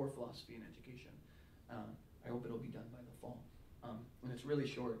primer for philosophy and education. I hope it'll be done by the fall. And it's really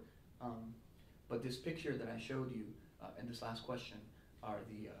short. But this picture that I showed you and this last question are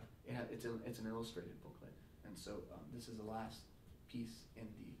it's an illustrated booklet. And so this is the last piece in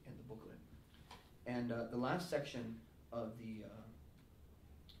the booklet. And the last section of the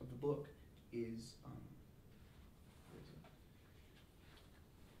book is, where is it?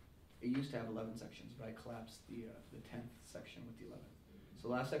 It used to have 11 sections, but I collapsed the 10th section with the 11th. So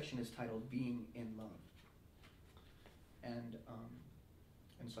the last section is titled Being in Love. And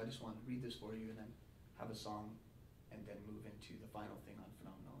so I just wanted to read this for you and then have a song and then move into the final thing on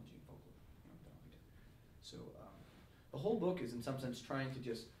phenomenology and folklore. So the whole book is in some sense trying to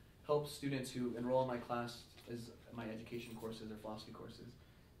just help students who enroll in my class, as my education courses or philosophy courses,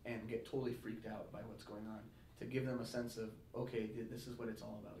 and get totally freaked out by what's going on, to give them a sense of, okay, this is what it's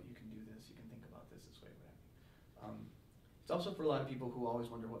all about. You can do this, you can think about this way, what have you. It's also for a lot of people who always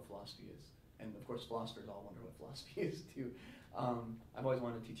wonder what philosophy is. And of course, philosophers all wonder what philosophy is too. I've always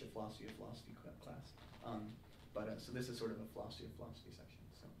wanted to teach a philosophy of philosophy class. So this is sort of a philosophy of philosophy section.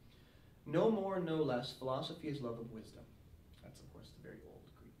 So, no more, no less, philosophy is love of wisdom. That's, of course, the very old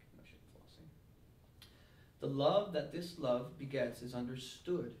Greek notion of philosophy. The love that this love begets is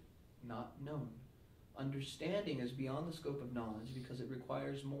understood, not known. Understanding is beyond the scope of knowledge because it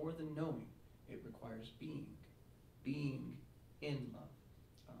requires more than knowing. It requires being in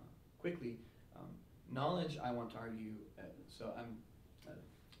love. Quickly, knowledge, I want to argue,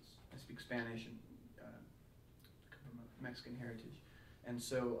 I speak Spanish and come from a Mexican heritage. And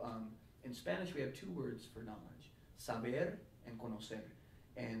so in Spanish we have two words for knowledge, saber and conocer.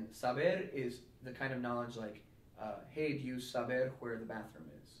 And saber is the kind of knowledge like, hey, do you saber where the bathroom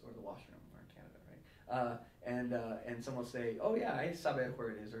is, or the washroom, or in Canada, right? And someone will say, oh yeah, I saber where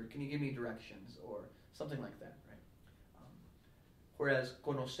it is, or can you give me directions, or something like that, right? Whereas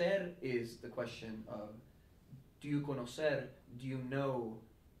conocer is the question of, do you conocer, do you know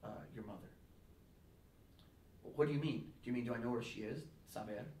your mother? What do you mean? Do you mean, do I know where she is?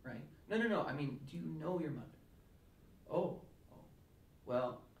 Saber, right? No, I mean, do you know your mother? Oh,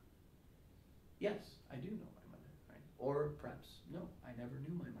 well, yes, I do know my mother, right? Or perhaps, no, I never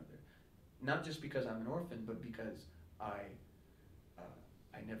knew my mother. Not just because I'm an orphan, but because I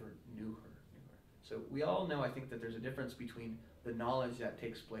never knew her. So we all know, I think, that there's a difference between the knowledge that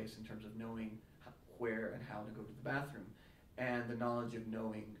takes place in terms of knowing where and how to go to the bathroom, and the knowledge of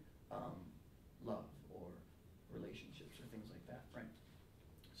knowing love or relationships or things like that, right?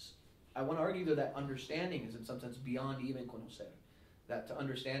 I want to argue, though, that understanding is in some sense beyond even conocer. That to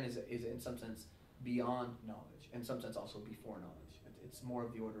understand is in some sense beyond knowledge, in some sense also before knowledge. It's more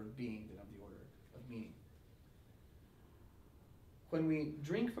of the order of being than of the order of meaning. When we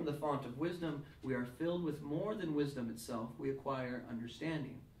drink from the font of wisdom, we are filled with more than wisdom itself. We acquire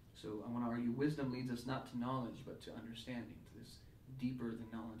understanding. So I want to argue wisdom leads us not to knowledge, but to understanding, to this deeper than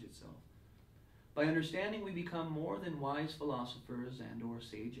knowledge itself. By understanding, we become more than wise philosophers and or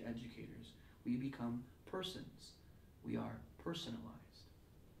sage educators. We become persons. We are personalized.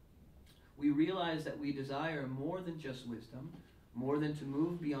 We realize that we desire more than just wisdom, more than to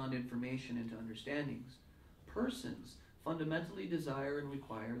move beyond information into understandings. Persons fundamentally desire and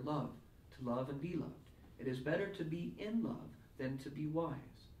require love, to love and be loved. It is better to be in love than to be wise.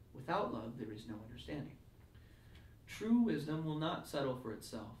 Without love, there is no understanding. True wisdom will not settle for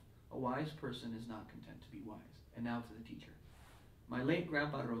itself. A wise person is not content to be wise. And now to the teacher. My late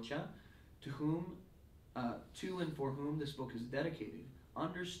Grandpa Rocha, to and for whom this book is dedicated,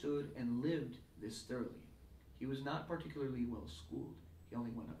 understood and lived this thoroughly. He was not particularly well schooled. He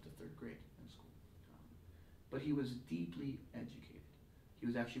only went up to 3rd grade in school. But he was deeply educated. He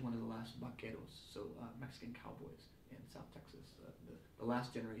was actually one of the last vaqueros, so Mexican cowboys in South Texas, the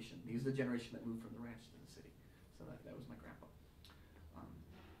last generation. He's the generation that moved from the ranch to the city. So that was my grandpa.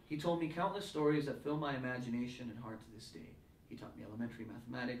 He told me countless stories that fill my imagination and heart to this day. He taught me elementary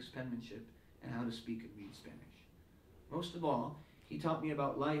mathematics, penmanship, and how to speak and read Spanish. Most of all, he taught me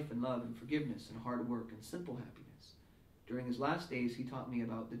about life and love and forgiveness and hard work and simple happiness. During his last days, he taught me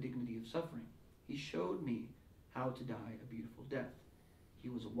about the dignity of suffering. He showed me how to die a beautiful death. He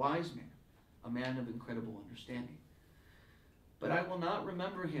was a wise man, a man of incredible understanding. But I will not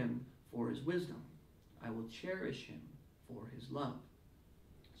remember him for his wisdom. I will cherish him for his love.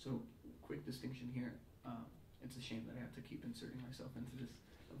 So, quick distinction here. It's a shame that I have to keep inserting myself into this.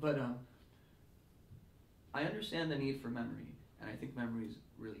 But I understand the need for memory, and I think memory is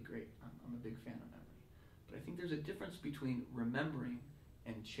really great. I'm a big fan of memory. But I think there's a difference between remembering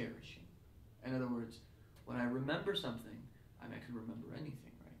and cherishing. In other words, when I remember something, I could remember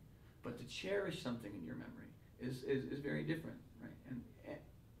anything, right? But to cherish something in your memory is very different, right?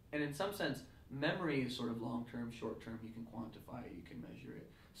 And in some sense, memory is sort of long-term, short-term. You can quantify it, you can measure it.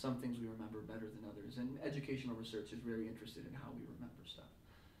 Some things we remember better than others, and educational research is very interested in how we remember stuff.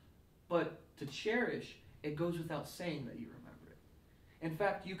 But to cherish, it goes without saying that you remember it. In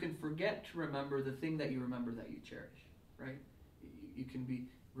fact, you can forget to remember the thing that you remember that you cherish, right? You can be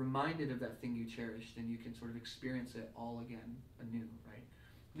reminded of that thing you cherished, and you can sort of experience it all again anew, right?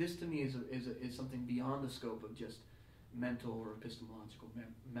 This to me is something beyond the scope of just mental or epistemological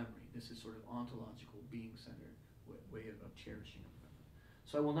memory. This is sort of ontological, being-centered way of cherishing of memory.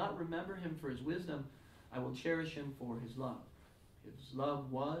 So I will not remember him for his wisdom. I will cherish him for his love. His love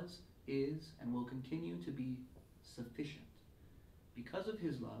was, is, and will continue to be sufficient. Because of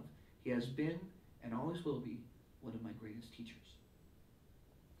his love, he has been and always will be one of my greatest teachers.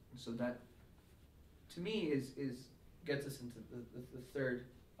 And so that, to me, gets us into the third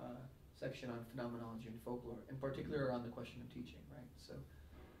section on phenomenology and folklore, in particular on the question of teaching, right?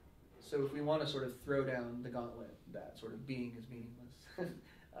 So if we want to sort of throw down the gauntlet that sort of being is meaningless,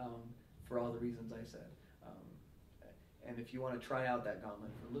 for all the reasons I said, and if you want to try out that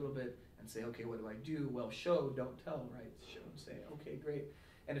gauntlet for a little bit and say, okay, what do I do? Well, show, don't tell, right? Show and say, okay, great.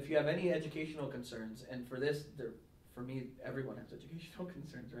 And if you have any educational concerns, and for this, for me, everyone has educational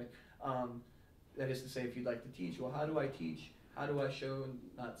concerns, right? That is to say, if you'd like to teach, well, how do I teach? How do I show,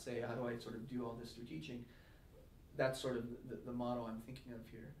 not say, how do I sort of do all this through teaching? That's sort of the model I'm thinking of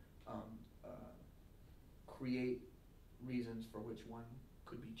here. Create reasons for which one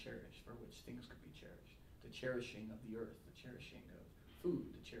could be cherished, for which things could be cherished. The cherishing of the earth, the cherishing of food,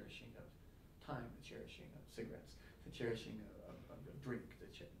 the cherishing of time, the cherishing of cigarettes, the cherishing of drink,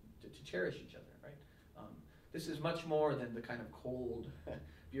 to cherish each other, right? This is much more than the kind of cold,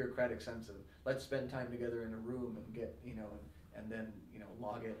 bureaucratic sense of let's spend time together in a room and get, and then,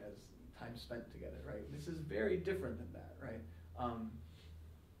 log it as time spent together, right? This is very different than that, right?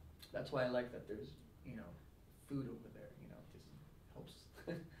 That's why I like that there's, food over there, it just helps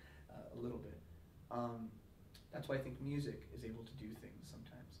a little bit. That's why I think music is able to do things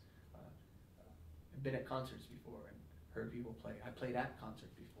sometimes. I've been at concerts before and heard people play. I played at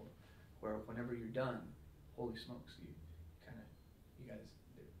concerts before, where whenever you're done, holy smokes, you guys,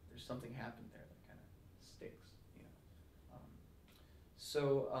 there's something happened there that kind of sticks,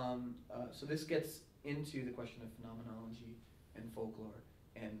 So this gets into the question of phenomenology and folklore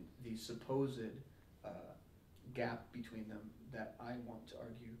and the supposed gap between them that I want to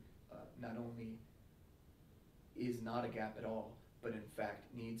argue not only is not a gap at all, but in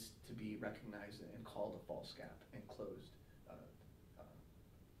fact needs to be recognized and called a false gap and closed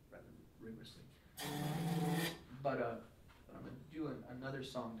rather rigorously. But I'm going to do another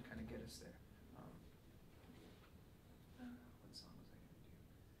song to kind of get us there. What song was I going to do?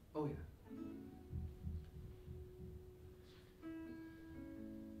 Oh, yeah.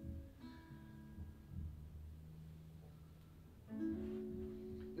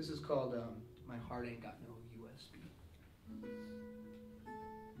 This is called My Heart Ain't Got No USB.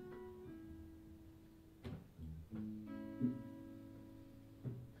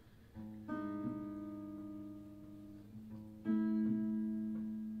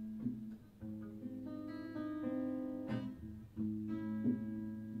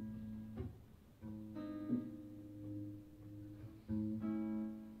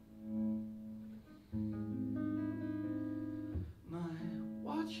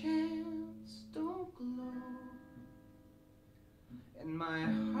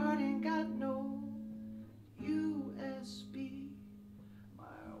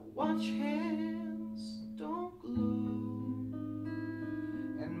 watch hands don't glow,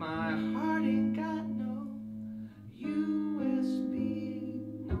 and my heart ain't got no USB,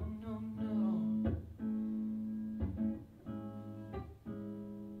 no, no, no.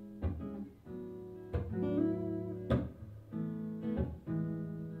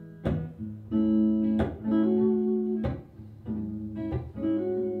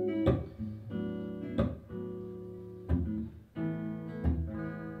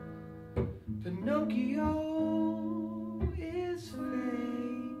 Pinocchio is fake,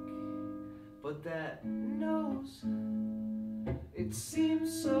 but that nose, it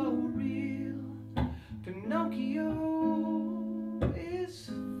seems so real. Pinocchio is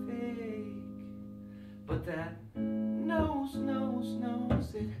fake, but that nose,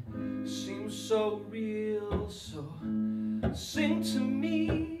 it seems so real. So sing to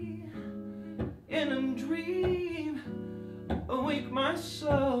me in a dream, awake my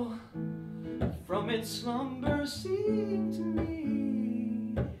soul from its slumber. Sing to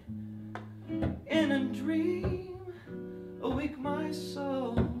me in a dream, awake my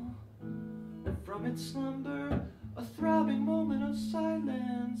soul from its slumber. A throbbing moment of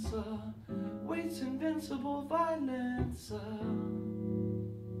silence waits invincible violence.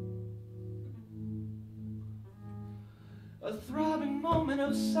 A throbbing moment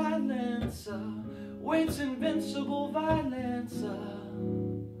of silence waits invincible violence.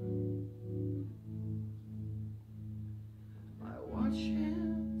 My watch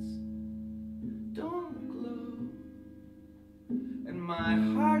hands don't glow, and my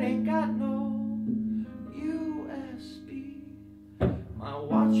heart ain't got no USB. My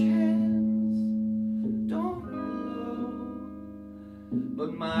watch hands don't glow,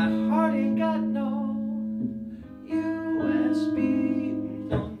 but my heart ain't got no USB.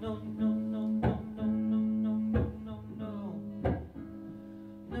 No, no, no, no, no, no, no, no, no, no,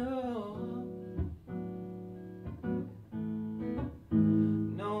 no,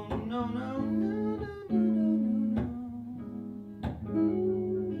 no, no, no, no,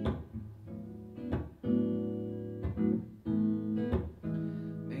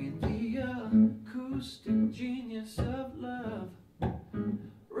 May the acoustic genius of love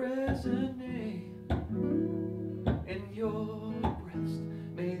resonate in your breast.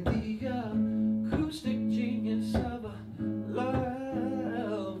 May the acoustic genius of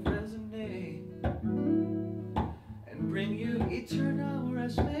love resonate and bring you eternal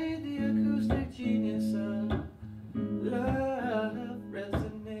rest. May the acoustic genius of love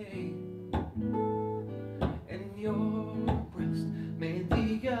resonate in your breast. May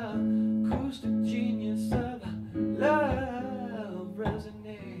the acoustic genius of love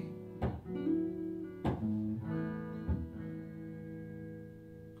resonate.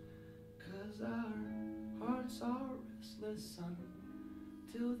 Our hearts are restless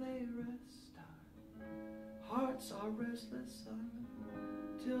until they rest. Our hearts are restless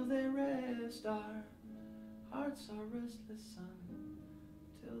until they rest. Our hearts are restless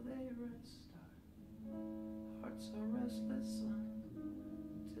until they rest. Our hearts are restless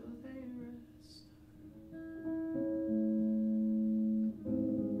until they rest.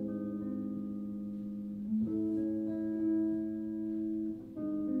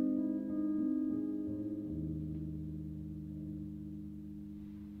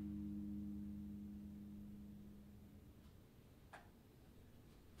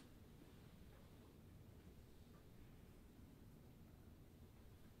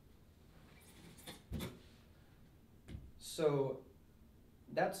 So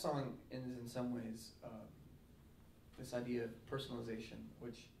that song is in some ways this idea of personalization,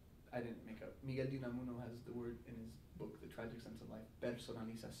 which I didn't make up. Miguel de Unamuno has the word in his book, The Tragic Sense of Life,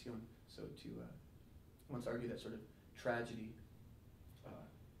 personalización. So to once argue that sort of tragedy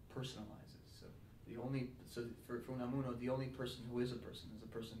personalizes. So for Unamuno, the only person who is a person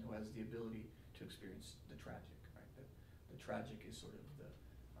who has the ability to experience the tragic. Right, the tragic is sort of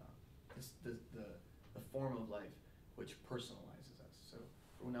the form of life which personalizes us. So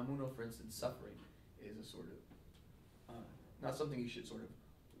for Unamuno, for instance, suffering is a sort of not something you should sort of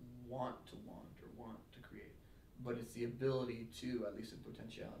want to create, but it's the ability to, at least in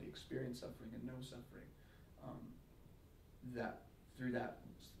potentiality, experience suffering and know suffering. That through that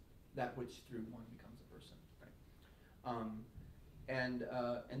which through one becomes a person, right?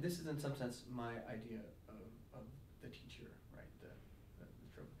 And this is in some sense my idea of the teacher, right? The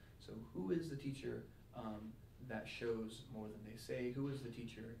trope. So who is the teacher that shows more than they say? Who is the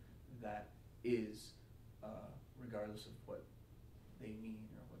teacher that is, regardless of what they mean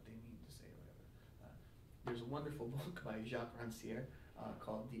or what they mean to say or whatever? There's a wonderful book by Jacques Rancière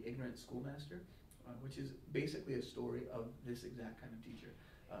called The Ignorant Schoolmaster, which is basically a story of this exact kind of teacher.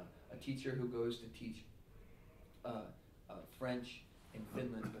 teacher who goes to teach French in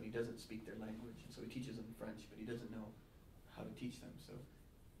Finland, but he doesn't speak their language, and so he teaches them French, but he doesn't know how to teach them, so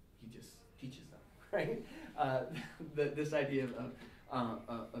he just teaches them, right? This idea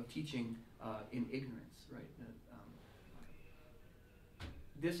of teaching in ignorance, right?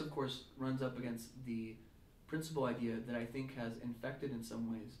 This, of course, runs up against the principal idea that I think has infected in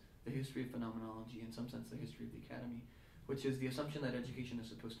some ways the history of phenomenology, in some sense the history of the academy, which is the assumption that education is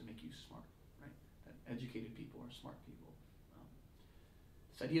supposed to make you smart, right? That educated people are smart people.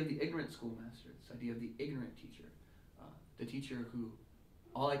 This idea of the ignorant schoolmaster, this idea of the ignorant teacher, the teacher who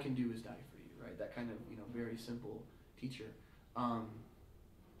all I can do is die for you, right? That kind of very simple teacher.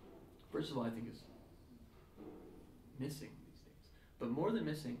 First of all, I think is missing these days. But more than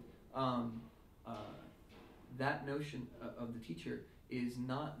missing, that notion of the teacher is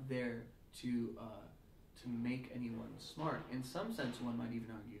not there to make anyone smart. In some sense, one might even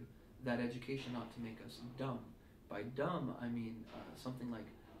argue that education ought to make us dumb. By dumb, I mean something like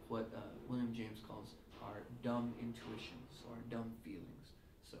what William James calls our dumb intuitions or dumb feelings.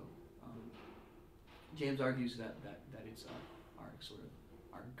 So James argues that it's our sort of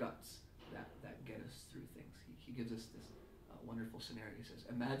our guts that get us through things. He gives us this wonderful scenario. He says,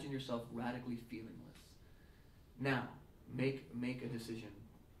 imagine yourself radically feelingless. Now, make a decision,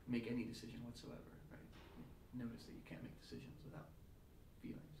 make any decision whatsoever, right? Notice that you can't make decisions without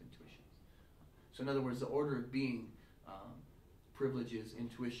feelings, intuitions. So in other words, the order of being privileges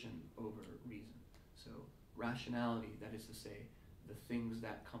intuition over reason. So rationality, that is to say, the things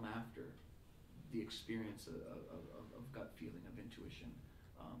that come after the experience of gut feeling, of intuition,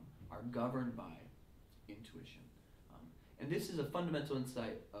 are governed by intuition. And this is a fundamental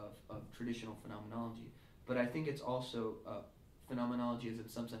insight of traditional phenomenology, but I think it's also phenomenology has in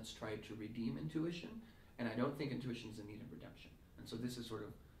some sense tried to redeem intuition, and I don't think intuition is in need of redemption. And so this is sort of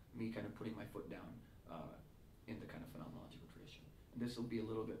me kind of putting my foot down in the kind of phenomenological tradition. And this will be a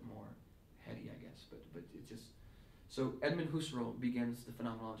little bit more heady, I guess, but it's just... So Edmund Husserl begins the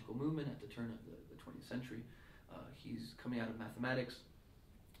phenomenological movement at the turn of the 20th century. He's coming out of mathematics,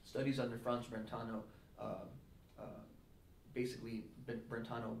 studies under Franz Brentano. Basically,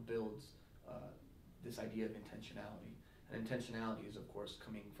 Brentano builds this idea of intentionality. And intentionality is, of course,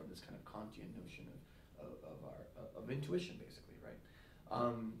 coming from this kind of Kantian notion of intuition, basically,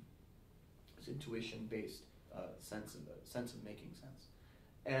 right? This intuition-based sense of making sense.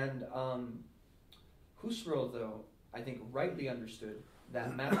 And Husserl, though, I think rightly understood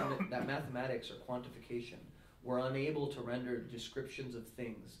that mathematics or quantification were unable to render descriptions of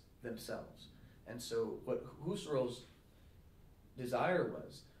things themselves. And so what Husserl's desire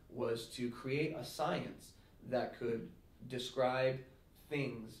was to create a science that could describe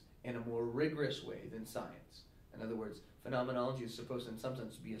things in a more rigorous way than science. In other words, phenomenology is supposed to, in some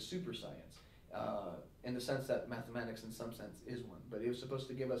sense, be a super science, in the sense that mathematics, in some sense, is one. But it was supposed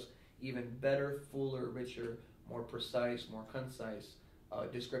to give us even better, fuller, richer, more precise, more concise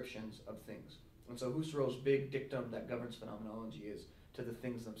descriptions of things. And so Husserl's big dictum that governs phenomenology is to the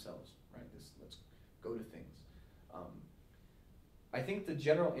things themselves, right? Let's go to things. I think the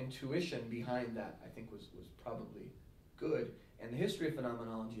general intuition behind that, I think, was probably good. And the history of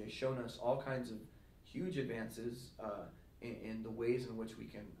phenomenology has shown us all kinds of huge advances in the ways in which we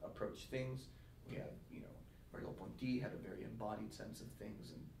can approach things. We have, Merleau-Ponty had a very embodied sense of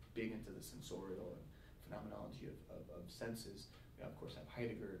things and big into the sensorial and phenomenology of senses. We, of course, have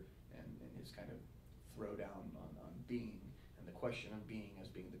Heidegger and his kind of throwdown on being and the question of being as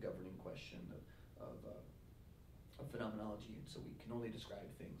being the governing question of phenomenology. And so we can only describe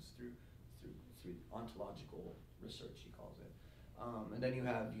things through ontological research, he calls it. And then you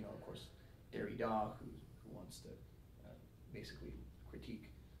have, of course, Derrida, who wants to basically critique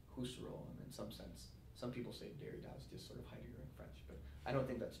Husserl, and in some sense, some people say Derrida is just sort of Heidegger in French, but I don't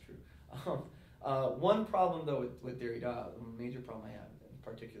think that's true. One problem, though, with Derrida, a major problem I have in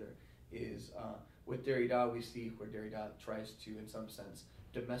particular, is with Derrida, we see where Derrida tries to, in some sense,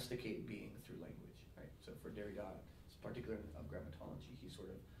 domesticate being through language, right? So for Derrida, particularly of grammatology, he sort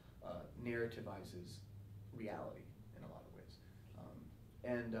of narrativizes reality in a lot of ways.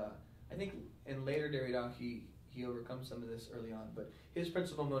 And I think in later Derrida, he overcomes some of this early on, but his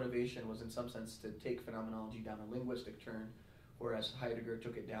principal motivation was in some sense to take phenomenology down a linguistic turn, whereas Heidegger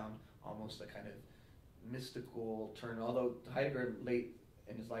took it down almost a kind of mystical turn, although Heidegger late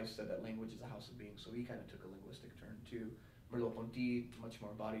in his life said that language is a house of being, so he kind of took a linguistic turn too. Merleau-Ponty, much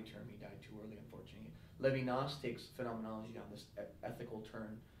more body term, he died too early, unfortunately. Lévinas takes phenomenology down this ethical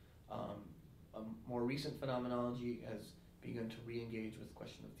turn. A more recent phenomenology has begun to re-engage with the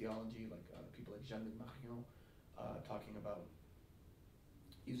question of theology, like people like Jean-Luc Marion, talking about,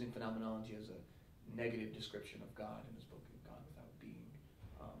 using phenomenology as a negative description of God in his book, God Without Being.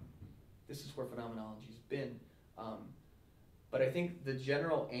 This is where phenomenology's been. But I think the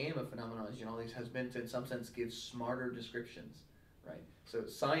general aim of phenomenology and all these has been to, in some sense, give smarter descriptions, right? So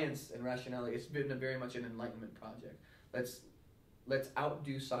science and rationality, it's been very much an enlightenment project. Let's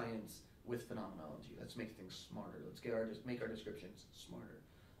outdo science with phenomenology. Let's make things smarter. Let's make our descriptions smarter.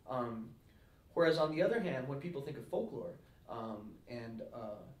 Whereas on the other hand, when people think of folklore, and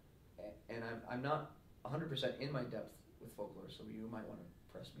I'm not 100% in my depth with folklore, so you might want to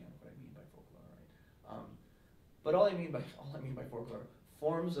press me on what I mean by folklore, right? But all I mean by folklore,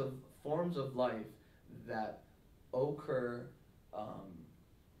 forms of life that occur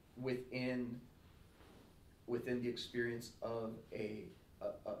within the experience of a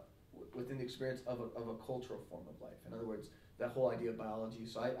cultural form of life. In other words, that whole idea of biology.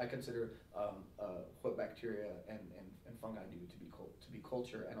 So I consider what bacteria and fungi do to be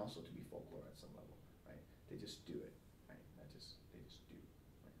culture and also to be folklore at some level, right? They just do it, right? They just do,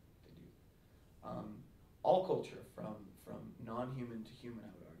 right? They do. All culture, from non-human to human,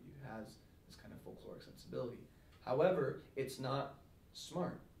 I would argue, has this kind of folkloric sensibility. However, it's not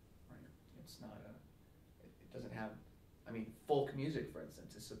smart, right? It's not it doesn't have, folk music, for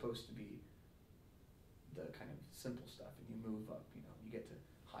instance, is supposed to be the kind of simple stuff, and you move up, you get to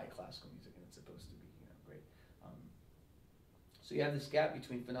high classical music, and it's supposed to be, great. So you have this gap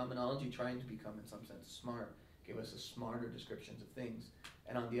between phenomenology trying to become, in some sense, smart, give us a smarter descriptions of things,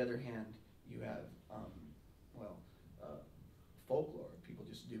 and on the other hand, you have, folklore, people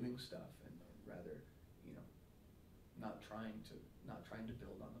just doing stuff, and rather, not trying to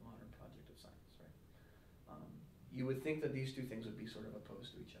build on the modern project of science, right? You would think that these two things would be sort of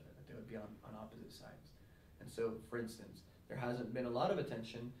opposed to each other, that they would be on opposite sides. And so, for instance, there hasn't been a lot of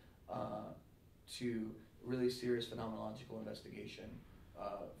attention to really serious phenomenological investigation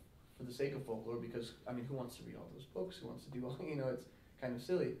for the sake of folklore, because, who wants to read all those books? Who wants to do all, it's kind of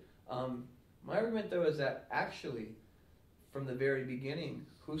silly. My argument, though, is that actually, from the very beginning,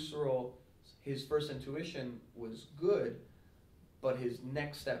 Husserl, his first intuition was good, but his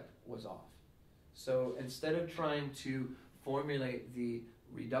next step was off. So instead of trying to formulate the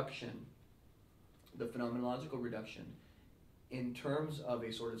reduction, the phenomenological reduction, in terms of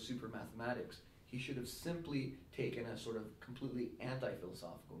a sort of super mathematics, he should have simply taken a sort of completely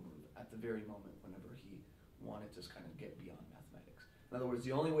anti-philosophical move at the very moment whenever he wanted to kind of get beyond mathematics. In other words,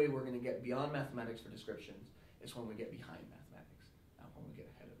 the only way we're going to get beyond mathematics for descriptions is when we get behind mathematics, not when we get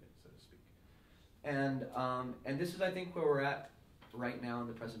ahead of it, so to speak. And this is, I think, where we're at right now in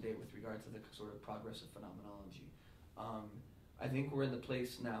the present day with regard to the sort of progress of phenomenology. I think we're in the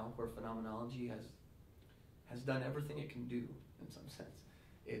place now where phenomenology has done everything it can do, in some sense.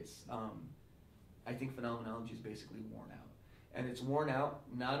 It's, I think phenomenology is basically worn out. And it's worn out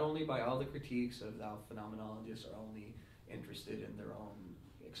not only by all the critiques of how phenomenologists are only interested in their own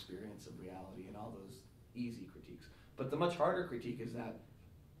experience of reality and all those easy critiques, but the much harder critique is that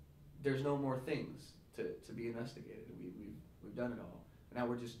there's no more things to be investigated. We've done it all. Now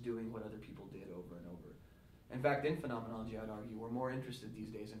we're just doing what other people did over and over. In fact, in phenomenology, I'd argue we're more interested these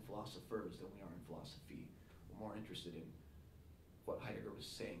days in philosophers than we are in philosophy. We're more interested in what Heidegger was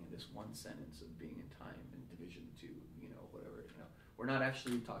saying in this one sentence of being in time and division to, whatever. We're not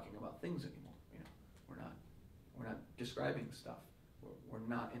actually talking about things anymore. We're not describing stuff. We're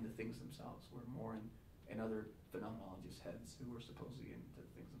not in the things themselves. We're more in other phenomenologists' heads who are supposedly into the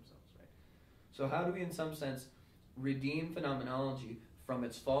things themselves, right? So how do we, in some sense, redeem phenomenology from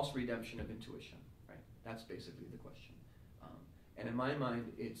its false redemption of intuition, right? That's basically the question. And in my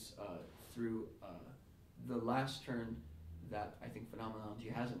mind, it's through the last turn that I think phenomenology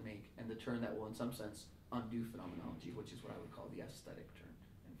hasn't made, and the turn that will, in some sense, undo phenomenology, which is what I would call the aesthetic turn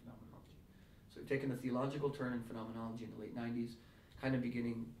in phenomenology. So we've taken the theological turn in phenomenology in the late 90s, kind of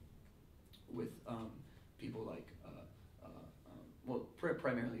beginning with people like,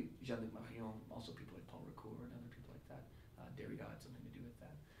 primarily Jean-Luc Marion, also people like Paul Ricoeur and other people like that. Derrida had something to do with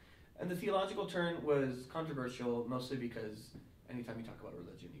that. And the theological turn was controversial, mostly because anytime you talk about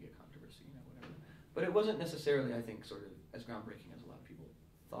religion, you get controversy, whatever. But it wasn't necessarily, I think, sort of as groundbreaking as a lot of people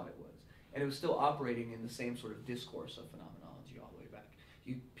thought it was. And it was still operating in the same sort of discourse of phenomenology all the way back.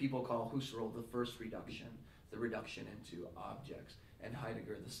 People call Husserl the first reduction, the reduction into objects, and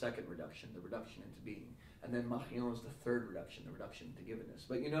Heidegger the second reduction, the reduction into being. And then Marion is the third reduction, the reduction into givenness.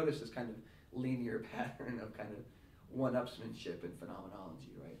 But you notice this kind of linear pattern of kind of one-upsmanship in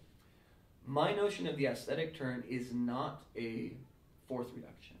phenomenology, right? My notion of the aesthetic turn is not a fourth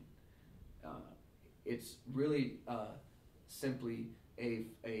reduction. It's really simply a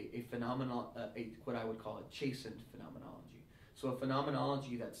phenomenal, what I would call a chastened phenomenology. So a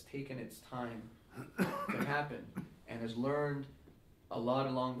phenomenology that's taken its time to happen and has learned a lot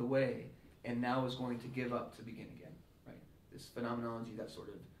along the way and now is going to give up to begin again, right? This phenomenology that sort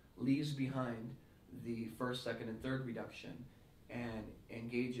of leaves behind the first, second, and third reduction and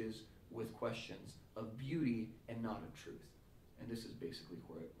engages with questions of beauty and not of truth. And this is basically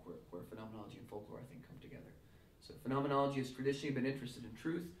where phenomenology and folklore, I think, come together. So phenomenology has traditionally been interested in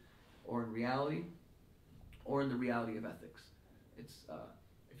truth or in reality or in the reality of ethics. It's,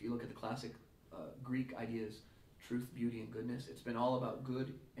 if you look at the classic Greek ideas, truth, beauty, and goodness, it's been all about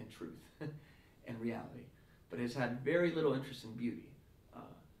good and truth and reality. But it's had very little interest in beauty.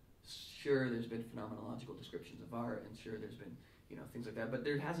 Sure, there's been phenomenological descriptions of art, and sure, there's been things like that, but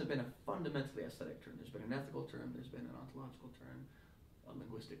there hasn't been a fundamentally aesthetic turn. There's been an ethical turn, there's been an ontological turn, a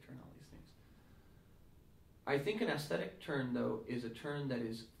linguistic turn, all these things. I think an aesthetic turn, though, is a turn that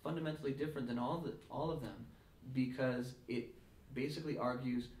is fundamentally different than all of them, because it basically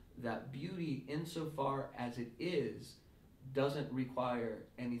argues that beauty, insofar as it is, doesn't require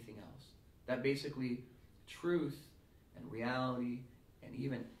anything else. That basically truth and reality and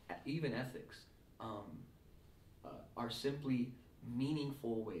even ethics are simply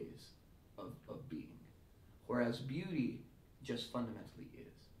meaningful ways of being, whereas beauty just fundamentally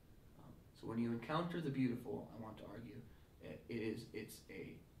is. So when you encounter the beautiful, I want to argue, it is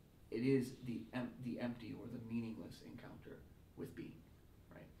the empty or the meaningless encounter with being,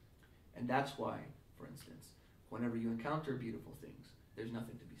 right? And that's why, for instance, whenever you encounter beautiful things, there's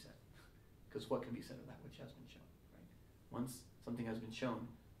nothing to be said, because what can be said of that which has been shown, right? Once something has been shown,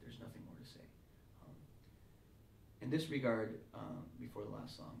 there's nothing more to say. In this regard, before the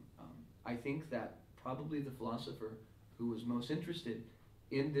last song, I think that probably the philosopher who was most interested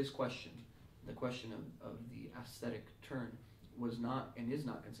in this question, the question of the aesthetic turn, was not and is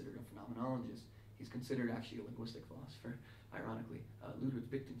not considered a phenomenologist. He's considered actually a linguistic philosopher, ironically, Ludwig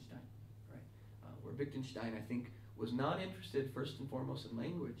Wittgenstein, right? Where Wittgenstein, I think, was not interested first and foremost in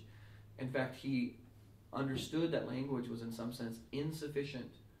language. In fact, he understood that language was in some sense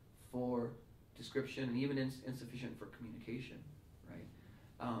insufficient for description and even insufficient for communication, right?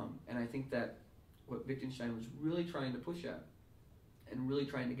 And I think that what Wittgenstein was really trying to push at and really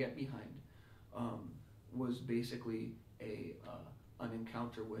trying to get behind was basically an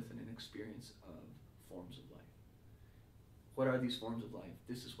encounter with and an experience of forms of life. What are these forms of life?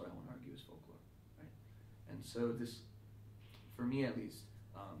 This is what I want to argue is folklore, right? And so this, for me at least,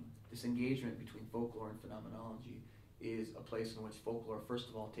 this engagement between folklore and phenomenology is a place in which folklore, first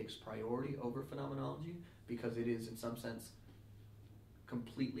of all, takes priority over phenomenology because it is, in some sense,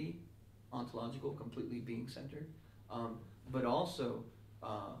 completely ontological, completely being-centered, but also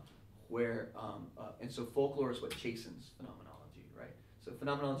and so folklore is what chastens phenomenology, right? So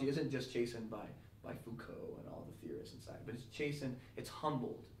phenomenology isn't just chastened by Foucault and all the theorists inside, but it's chastened, it's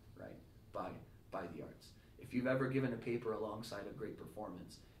humbled, right, by the arts. If you've ever given a paper alongside a great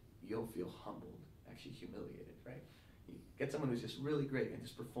performance, you'll feel humbled, actually humiliated, right? You get someone who's just really great and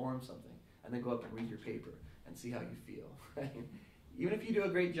just perform something, and then go up and read your paper and see how you feel, right? Even if you do a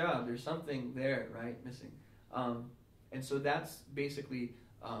great job, there's something there, right, missing. And so that's basically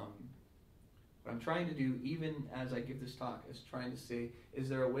what I'm trying to do, even as I give this talk, is trying to say, is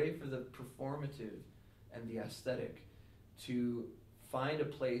there a way for the performative and the aesthetic to find a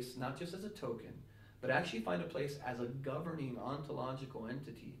place, not just as a token, but actually find a place as a governing ontological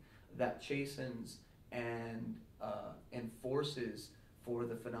entity that chastens and enforces for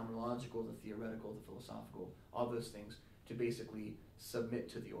the phenomenological, the theoretical, the philosophical, all those things, to basically submit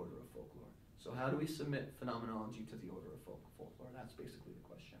to the order of folklore. So how do we submit phenomenology to the order of folklore? That's basically the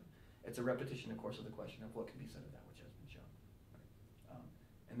question. It's a repetition, of course, of the question of what can be said of that which has been shown. Right?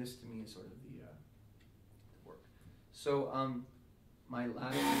 And this, to me, is sort of the work. So my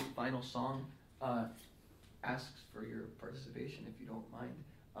last final song asks for your participation, if you don't mind.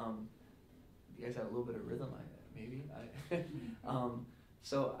 You guys have a little bit of rhythm, maybe.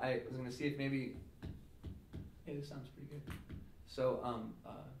 So I was going to see if maybe... Hey, this sounds pretty good. So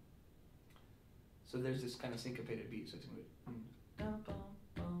so there's this kind of syncopated beat, so it's going to be...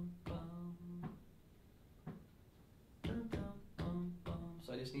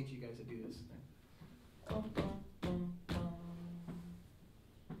 So I just need you guys to do this thing.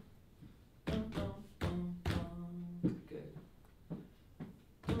 Good.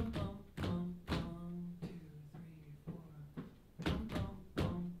 2, 3, 4.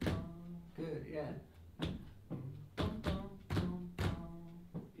 Good, yeah.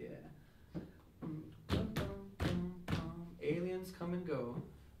 Yeah. Aliens come and go.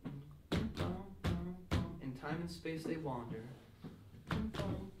 In time and space they wander.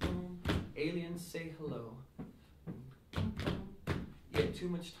 Aliens say hello. yet too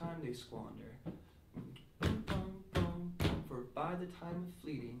much time they squander. Boom, boom, boom, boom, for by the time of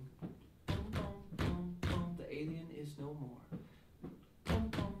fleeting, boom, boom, boom, boom, the alien is no more. Boom,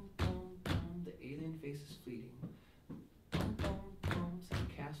 boom, boom, boom, the alien face is fleeting. Boom, boom, boom, some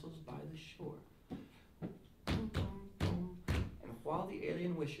castles by the shore. Boom, boom, boom, and while the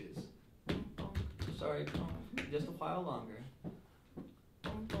alien wishes, boom, boom, sorry, boom, just a while longer.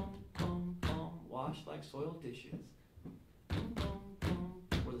 Boom, boom, boom, boom, washed like soiled dishes. Boom, boom, boom,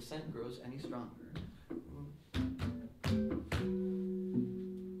 where the scent grows any stronger.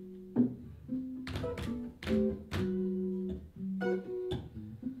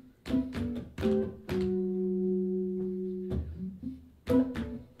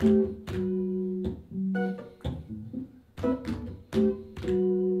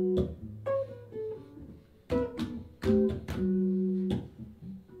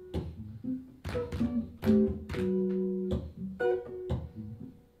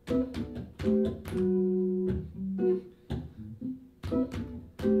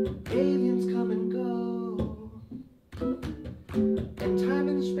 Aliens come and go, and time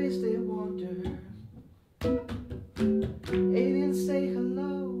and space they wander. Aliens say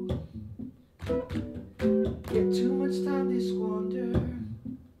hello, yet too much time they squander.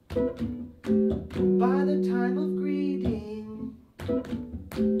 By the time of greeting,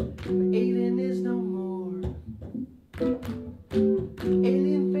 the alien is no more.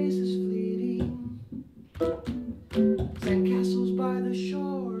 Alien face is fleeting, sandcastles by the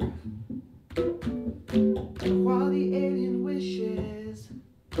shore. And while the alien wishes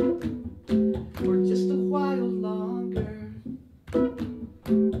for just a while longer,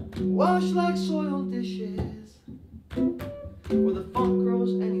 wash like soiled dishes, where the funk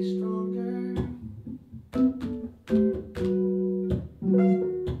grows any stronger.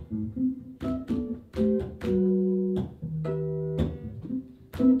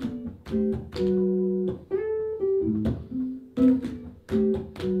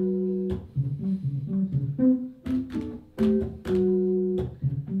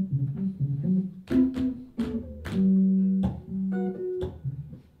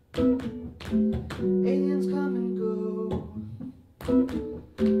 Aliens come and go,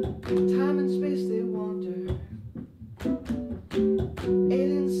 in time and space they wander.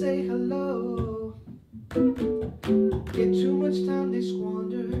 Aliens say hello, yet too much time they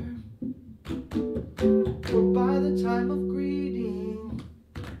squander. For by the time of greeting,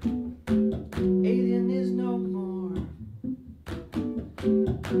 alien is no more.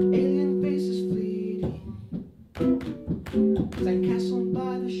 Alien face is fleeting, sandcastle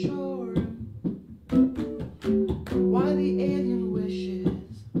by the shore. Why the alien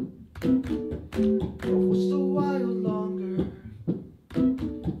wishes for just a while longer,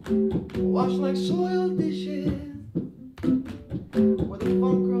 wash like soiled dishes, where the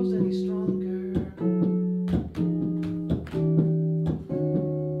funk grows any stronger.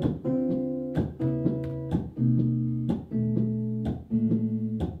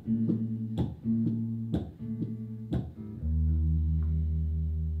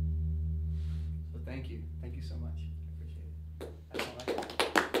 So thank you so much. I appreciate it. That's all I got.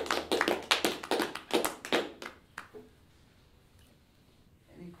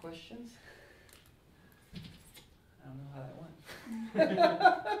 Any questions? I don't know how that went.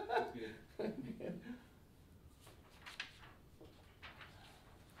 That's good.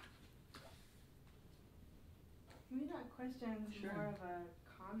 Maybe not questions, Sure. more of a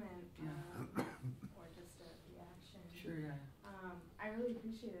comment Yeah. or just a reaction. Sure, yeah. I really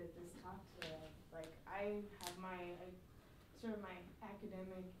appreciated this talk today. Like, I have sort of my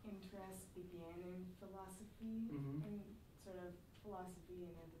academic interest began in philosophy, Mhm. and sort of philosophy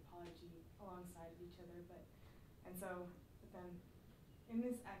and anthropology alongside of each other, but then in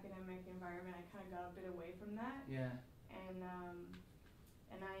this academic environment, I kind of got a bit away from that, Yeah. and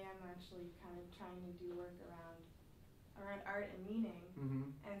I am actually kind of trying to do work around art and meaning,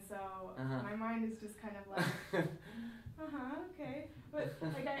 and so my mind is just kind of like, okay, but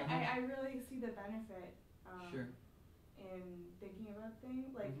like I really see the benefit Sure. in thinking about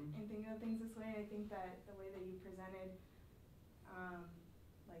things, like in thinking about things this way. I think that the way that you presented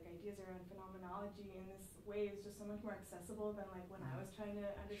like ideas around phenomenology in this way is just so much more accessible than like when I was trying to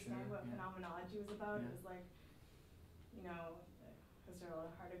understand what phenomenology was about. It was like, you know, because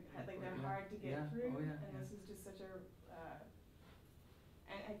they're hard to get through, and this is just such a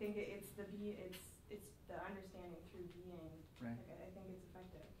and I think it's the understanding through being. Right. Like, I think it's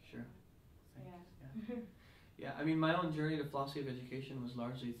effective. Sure. So, Thanks. Yeah. Yeah, I mean, my own journey to philosophy of education was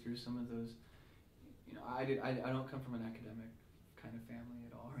largely through some of those, I don't come from an academic kind of family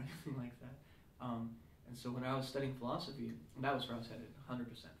at all or anything like that. And so when I was studying philosophy, and that was where I was headed, 100%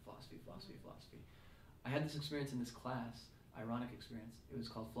 philosophy, philosophy, philosophy. I had this experience in this class, ironic experience. It was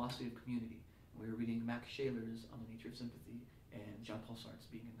called Philosophy of Community. And we were reading Max Shaler's On the Nature of Sympathy and Jean-Paul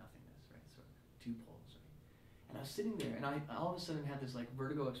Sartre's Being and Nothingness, right? So two poles, right? And I was sitting there, and I all of a sudden had this like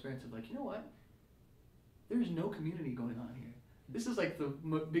vertigo experience of like, you know what? There's no community going on here. This is like the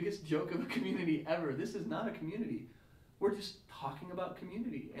biggest joke of a community ever. This is not a community. We're just talking about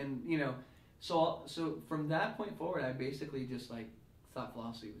community, and you know, so from that point forward, I basically just like thought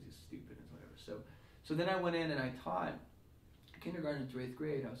philosophy was just stupid and whatever. So then I went in and I taught kindergarten through 8th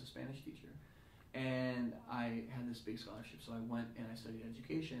grade. I was a Spanish teacher, and I had this big scholarship. So I went and I studied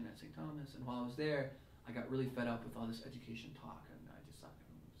education at St. Thomas, and while I was there, I got really fed up with all this education talk, and I just thought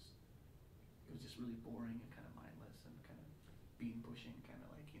it was just really boring and kind of mindless and kind of bean pushing, kind of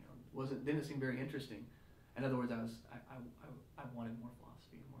like, you know, didn't seem very interesting. In other words, I wanted more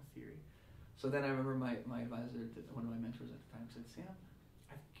philosophy and more theory. So then I remember my advisor, one of my mentors at the time, said, "Sam,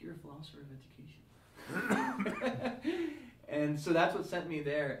 I think you're a philosopher of education." And so that's what sent me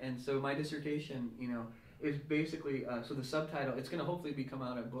there. And so my dissertation, you know, is basically, so the subtitle, it's going to hopefully come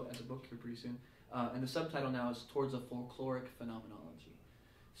out as a book here pretty soon. And the subtitle now is Towards a Folkloric Phenomenology.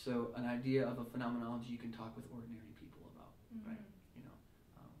 So an idea of a phenomenology you can talk with ordinary people about, right? You know,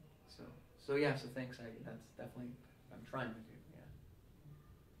 so yeah. So thanks. That's definitely I'm trying to do. Yeah.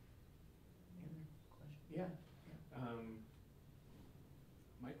 Any other question? Yeah.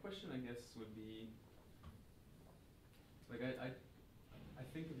 My question, I guess, would be, like, I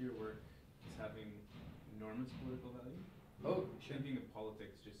think of your work as having enormous political value. Oh, sure. Thinking of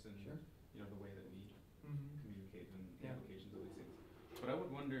politics just in sure. You know, the way that we communicate and the yeah. implications of these things. But I would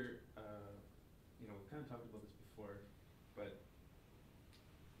wonder, you know, we've kind of talked about this before, but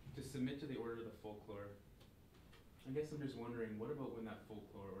to submit to the order of the folklore, I guess I'm just wondering, what about when that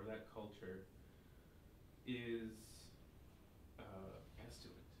folklore or that culture is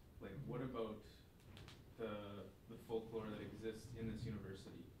pestilent? Like, what about the folklore that exists in this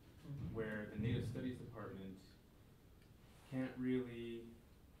university, where the Native Studies department can't really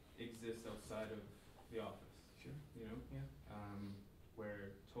exist outside of the office? Sure. You know? Yeah.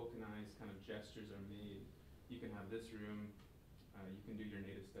 Where tokenized kind of gestures are made. You can have this room, you can do your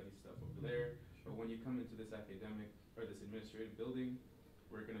Native Studies stuff over there, but when you come into this academic or this administrative building,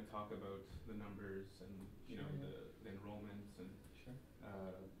 we're going to talk about the numbers and you know the enrollments and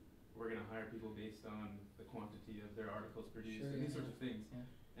we're going to hire people based on the quantity of their articles produced and these sorts of things. Yeah.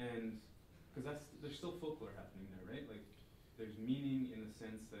 And because there's still folklore happening there, right? Like there's meaning in the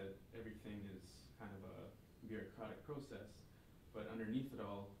sense that everything is kind of a bureaucratic process, but underneath it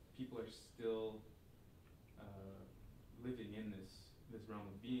all, people are still living in this realm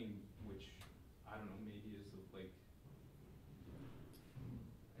of being, which I don't know, maybe is like,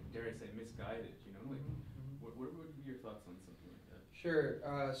 dare I say, misguided. You know, like what would be your thoughts on something like that? Sure.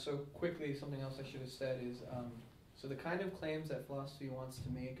 So quickly, something else I should have said is, so the kind of claims that philosophy wants to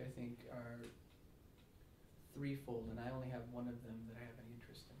make, I think, are threefold, and I only have one of them that I have any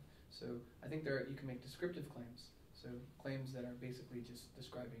interest in. So I think you can make descriptive claims, so claims that are basically just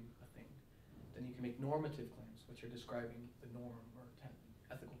describing a thing. Then you can make normative claims, which are describing the norm, or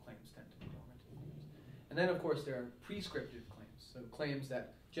ethical claims tend to be normative claims. And then, of course, there are prescriptive claims, so claims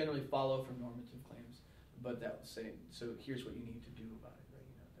that generally follow from normative claims, but that will say, so here's what you need to do about it, right?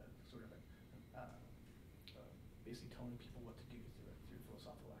 You know, that sort of basically telling people what to do through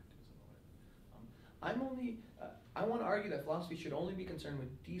philosophical activism or whatever. I want to argue that philosophy should only be concerned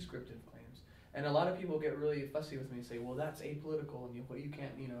with descriptive claims. And a lot of people get really fussy with me and say, well, that's apolitical, and you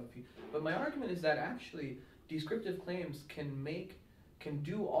can't, you know, but my argument is that actually descriptive claims can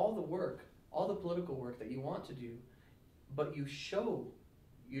do all the work, all the political work that you want to do, but you show,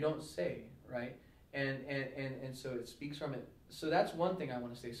 you don't say, right? And so it speaks from it. So that's one thing I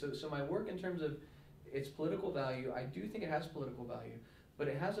want to say. So my work in terms of its political value, I do think it has political value, but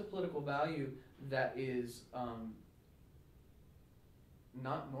it has a political value that is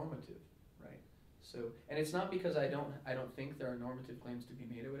not normative, right? So, and it's not because I don't think there are normative claims to be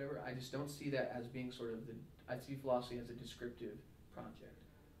made or whatever. I just don't see that as being sort of I see philosophy as a descriptive project,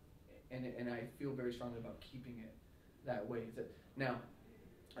 and I feel very strongly about keeping it that way. Now,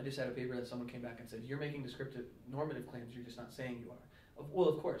 I just had a paper that someone came back and said, you're making descriptive normative claims, you're just not saying you are. Well,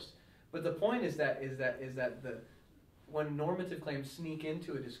 of course, but the point is that when normative claims sneak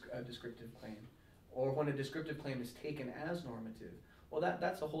into a descriptive claim, or when a descriptive claim is taken as normative, well,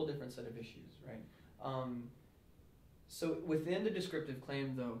 that's a whole different set of issues, right? So within the descriptive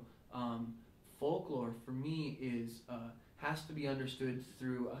claim, though, folklore for me has to be understood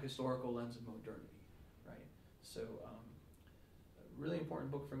through a historical lens of modernity, right? So really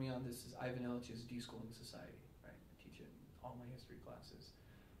important book for me on this is Ivan Illich's Deschooling Society, right? I teach it in all my history classes.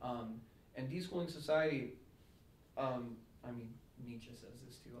 And Deschooling Society, I mean, Nietzsche says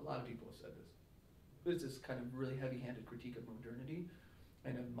this too, a lot of people have said this. It's this kind of really heavy-handed critique of modernity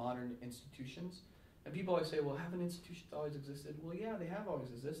and of modern institutions. And people always say, well, haven't institutions always existed? Well, yeah, they have always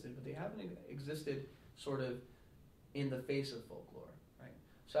existed, but they haven't existed sort of in the face of folklore, right?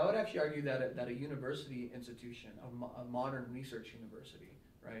 So I would actually argue that a university institution, a modern research university,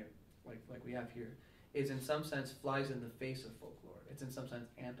 right, like we have here, is in some sense flies in the face of folklore. It's in some sense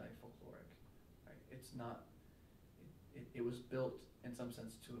anti-folkloric, right? It's not, it was built in some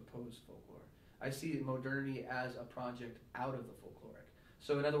sense to oppose folklore. I see modernity as a project out of the folkloric.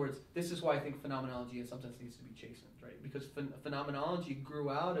 So in other words, this is why I think phenomenology in some sense needs to be chastened, right? Because phenomenology grew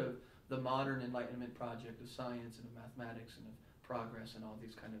out of the modern Enlightenment project of science and of mathematics and of progress and all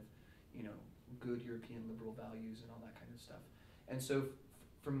these kind of, you know, good European liberal values and all that kind of stuff. And so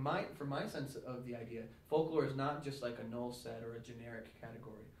from my sense of the idea, folklore is not just like a null set or a generic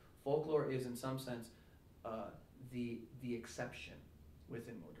category. Folklore is in some sense the exception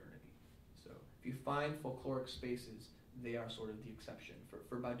within modernity. So if you find folkloric spaces, they are sort of the exception.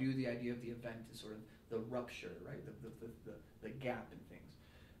 For Badiou, the idea of the event is sort of the rupture, right? The gap in things.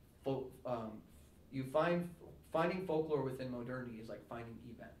 Finding folklore within modernity is like finding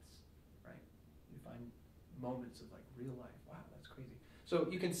events, right? You find moments of like real life. Wow, that's crazy. So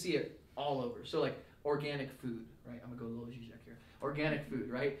you can see it all over. So like organic food, right? I'm gonna go a little Zizek here. Organic food,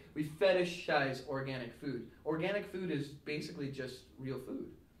 right? We fetishize organic food. Organic food is basically just real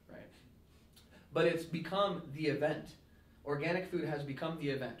food, right? But it's become the event. Organic food has become the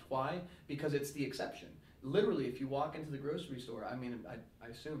event. Why? Because it's the exception. Literally, if you walk into the grocery store, I mean, I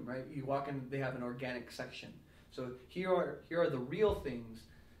assume, right? You walk in, they have an organic section. So here are the real things.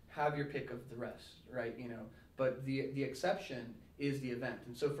 Have your pick of the rest, right? You know, but the exception is the event.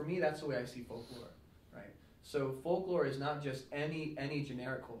 And so for me, that's the way I see folklore, right? So folklore is not just any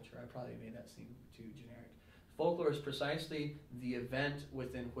generic culture. I probably made that seem too generic. Folklore is precisely the event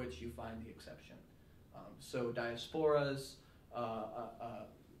within which you find the exception. So diasporas,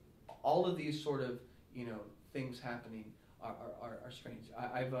 all of these sort of, you know, things happening are strange.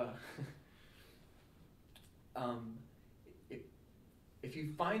 If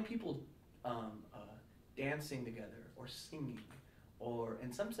you find people dancing together or singing or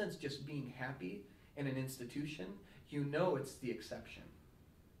in some sense just being happy in an institution, you know it's the exception,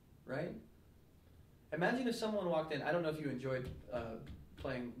 right? Imagine if someone walked in, I don't know if you enjoyed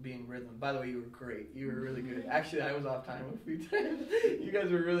being rhythm. By the way, you were great. You were really good. Actually, I was off time a few times. You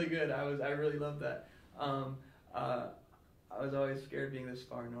guys were really good. I really loved that. I was always scared being this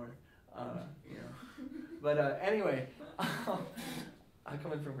far north, you know. But anyway, I'm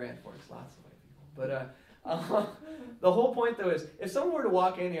coming from Grand Forks, lots of white people. But the whole point though is, if someone were to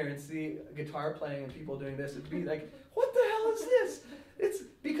walk in here and see guitar playing and people doing this, it'd be like, what the hell is this? It's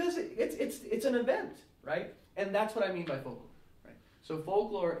because it's an event, right? And that's what I mean by folklore. So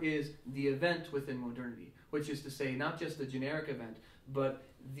folklore is the event within modernity, which is to say not just the generic event, but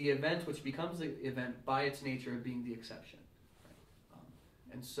the event which becomes the event by its nature of being the exception. Right?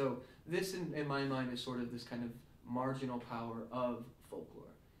 And so this, in my mind, is sort of this kind of marginal power of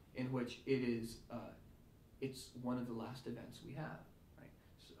folklore, in which it is, it's one of the last events we have. Right?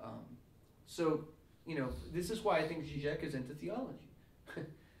 So you know, this is why I think Zizek is into theology,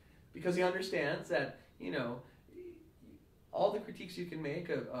 because he understands that, you know, all the critiques you can make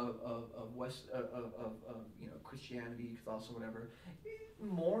of you know, Christianity, Catholicism, whatever,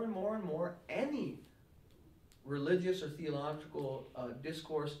 more and more and more, any religious or theological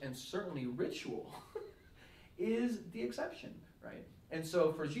discourse, and certainly ritual, is the exception, right? And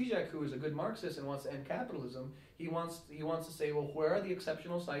so for Zizek, who is a good Marxist and wants to end capitalism, he wants to say, well, where are the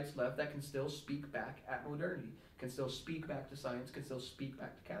exceptional sites left that can still speak back at modernity, can still speak back to science, can still speak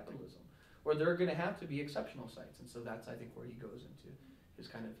back to capitalism? Where there are going to have to be exceptional sites. And so that's, I think, where he goes into his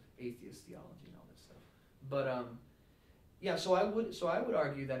kind of atheist theology and all this stuff. But yeah, so I would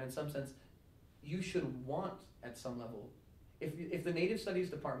argue that in some sense, you should want at some level, if the Native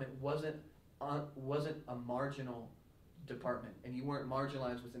Studies department wasn't a marginal department and you weren't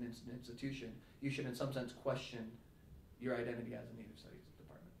marginalized within an institution, you should in some sense question your identity as a Native Studies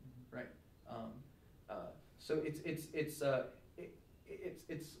department, right? So it's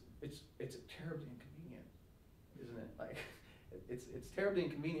terribly inconvenient, isn't it? Like, it's terribly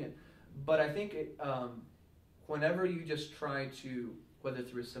inconvenient. But I think whenever you just try to, whether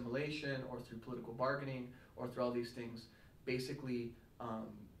through assimilation or through political bargaining or through all these things, basically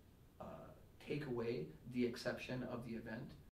take away the exception of the event,